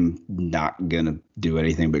 I am not gonna do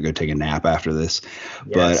anything but go take a nap after this.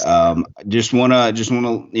 Yes. But just wanna,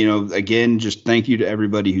 you know, again, just thank you to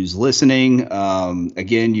everybody who's listening.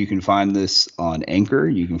 Again, you can find this on Anchor.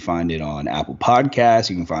 You can find it on Apple Podcasts.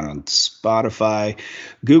 You can find it on Spotify,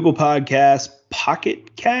 Google Podcasts,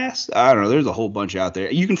 Pocket Cast. I don't know. There's a whole bunch out there.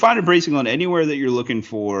 You can find it basically on anywhere that you're looking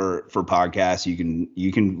for podcasts.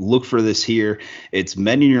 You can look for this here. It's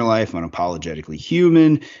Men in Your Life Unapologetically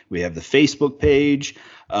Human. We have the Facebook page.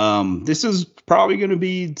 This is probably going to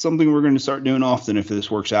be something we're going to start doing often if this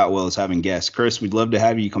works out well, as having guests. Chris, we'd love to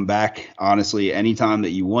have you come back, honestly, anytime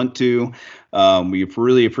that you want to. We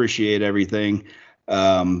really appreciate everything.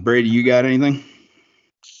 Brady, you got anything?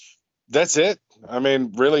 That's it. I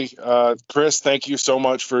mean, really, Chris, thank you so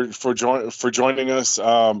much for joining us.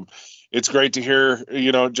 It's great to hear,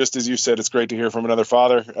 you know, just as you said, it's great to hear from another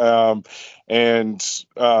father. And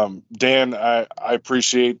Dan, I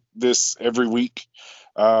appreciate this every week.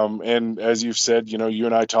 And as you've said, you know, you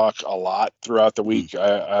and I talk a lot throughout the week.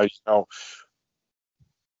 I you know,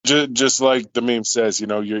 just like the meme says, you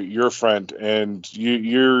know, you're a friend, and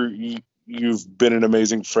you've been an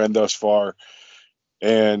amazing friend thus far.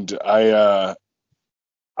 And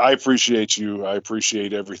I appreciate you. I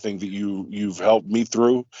appreciate everything that you've helped me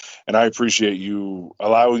through, and I appreciate you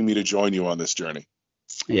allowing me to join you on this journey.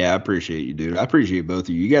 Yeah, I appreciate you, dude. I appreciate both of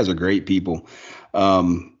you. You guys are great people.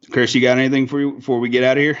 Chris, you got anything for you before we get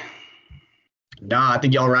out of here? Nah, I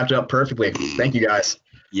think y'all wrapped it up perfectly. Thank you, guys.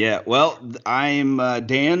 Yeah, well, I'm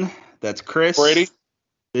Dan. That's Chris. Brady.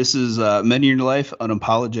 This is Men in Your Life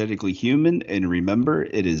Unapologetically Human. And remember,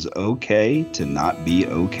 it is okay to not be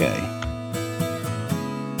okay.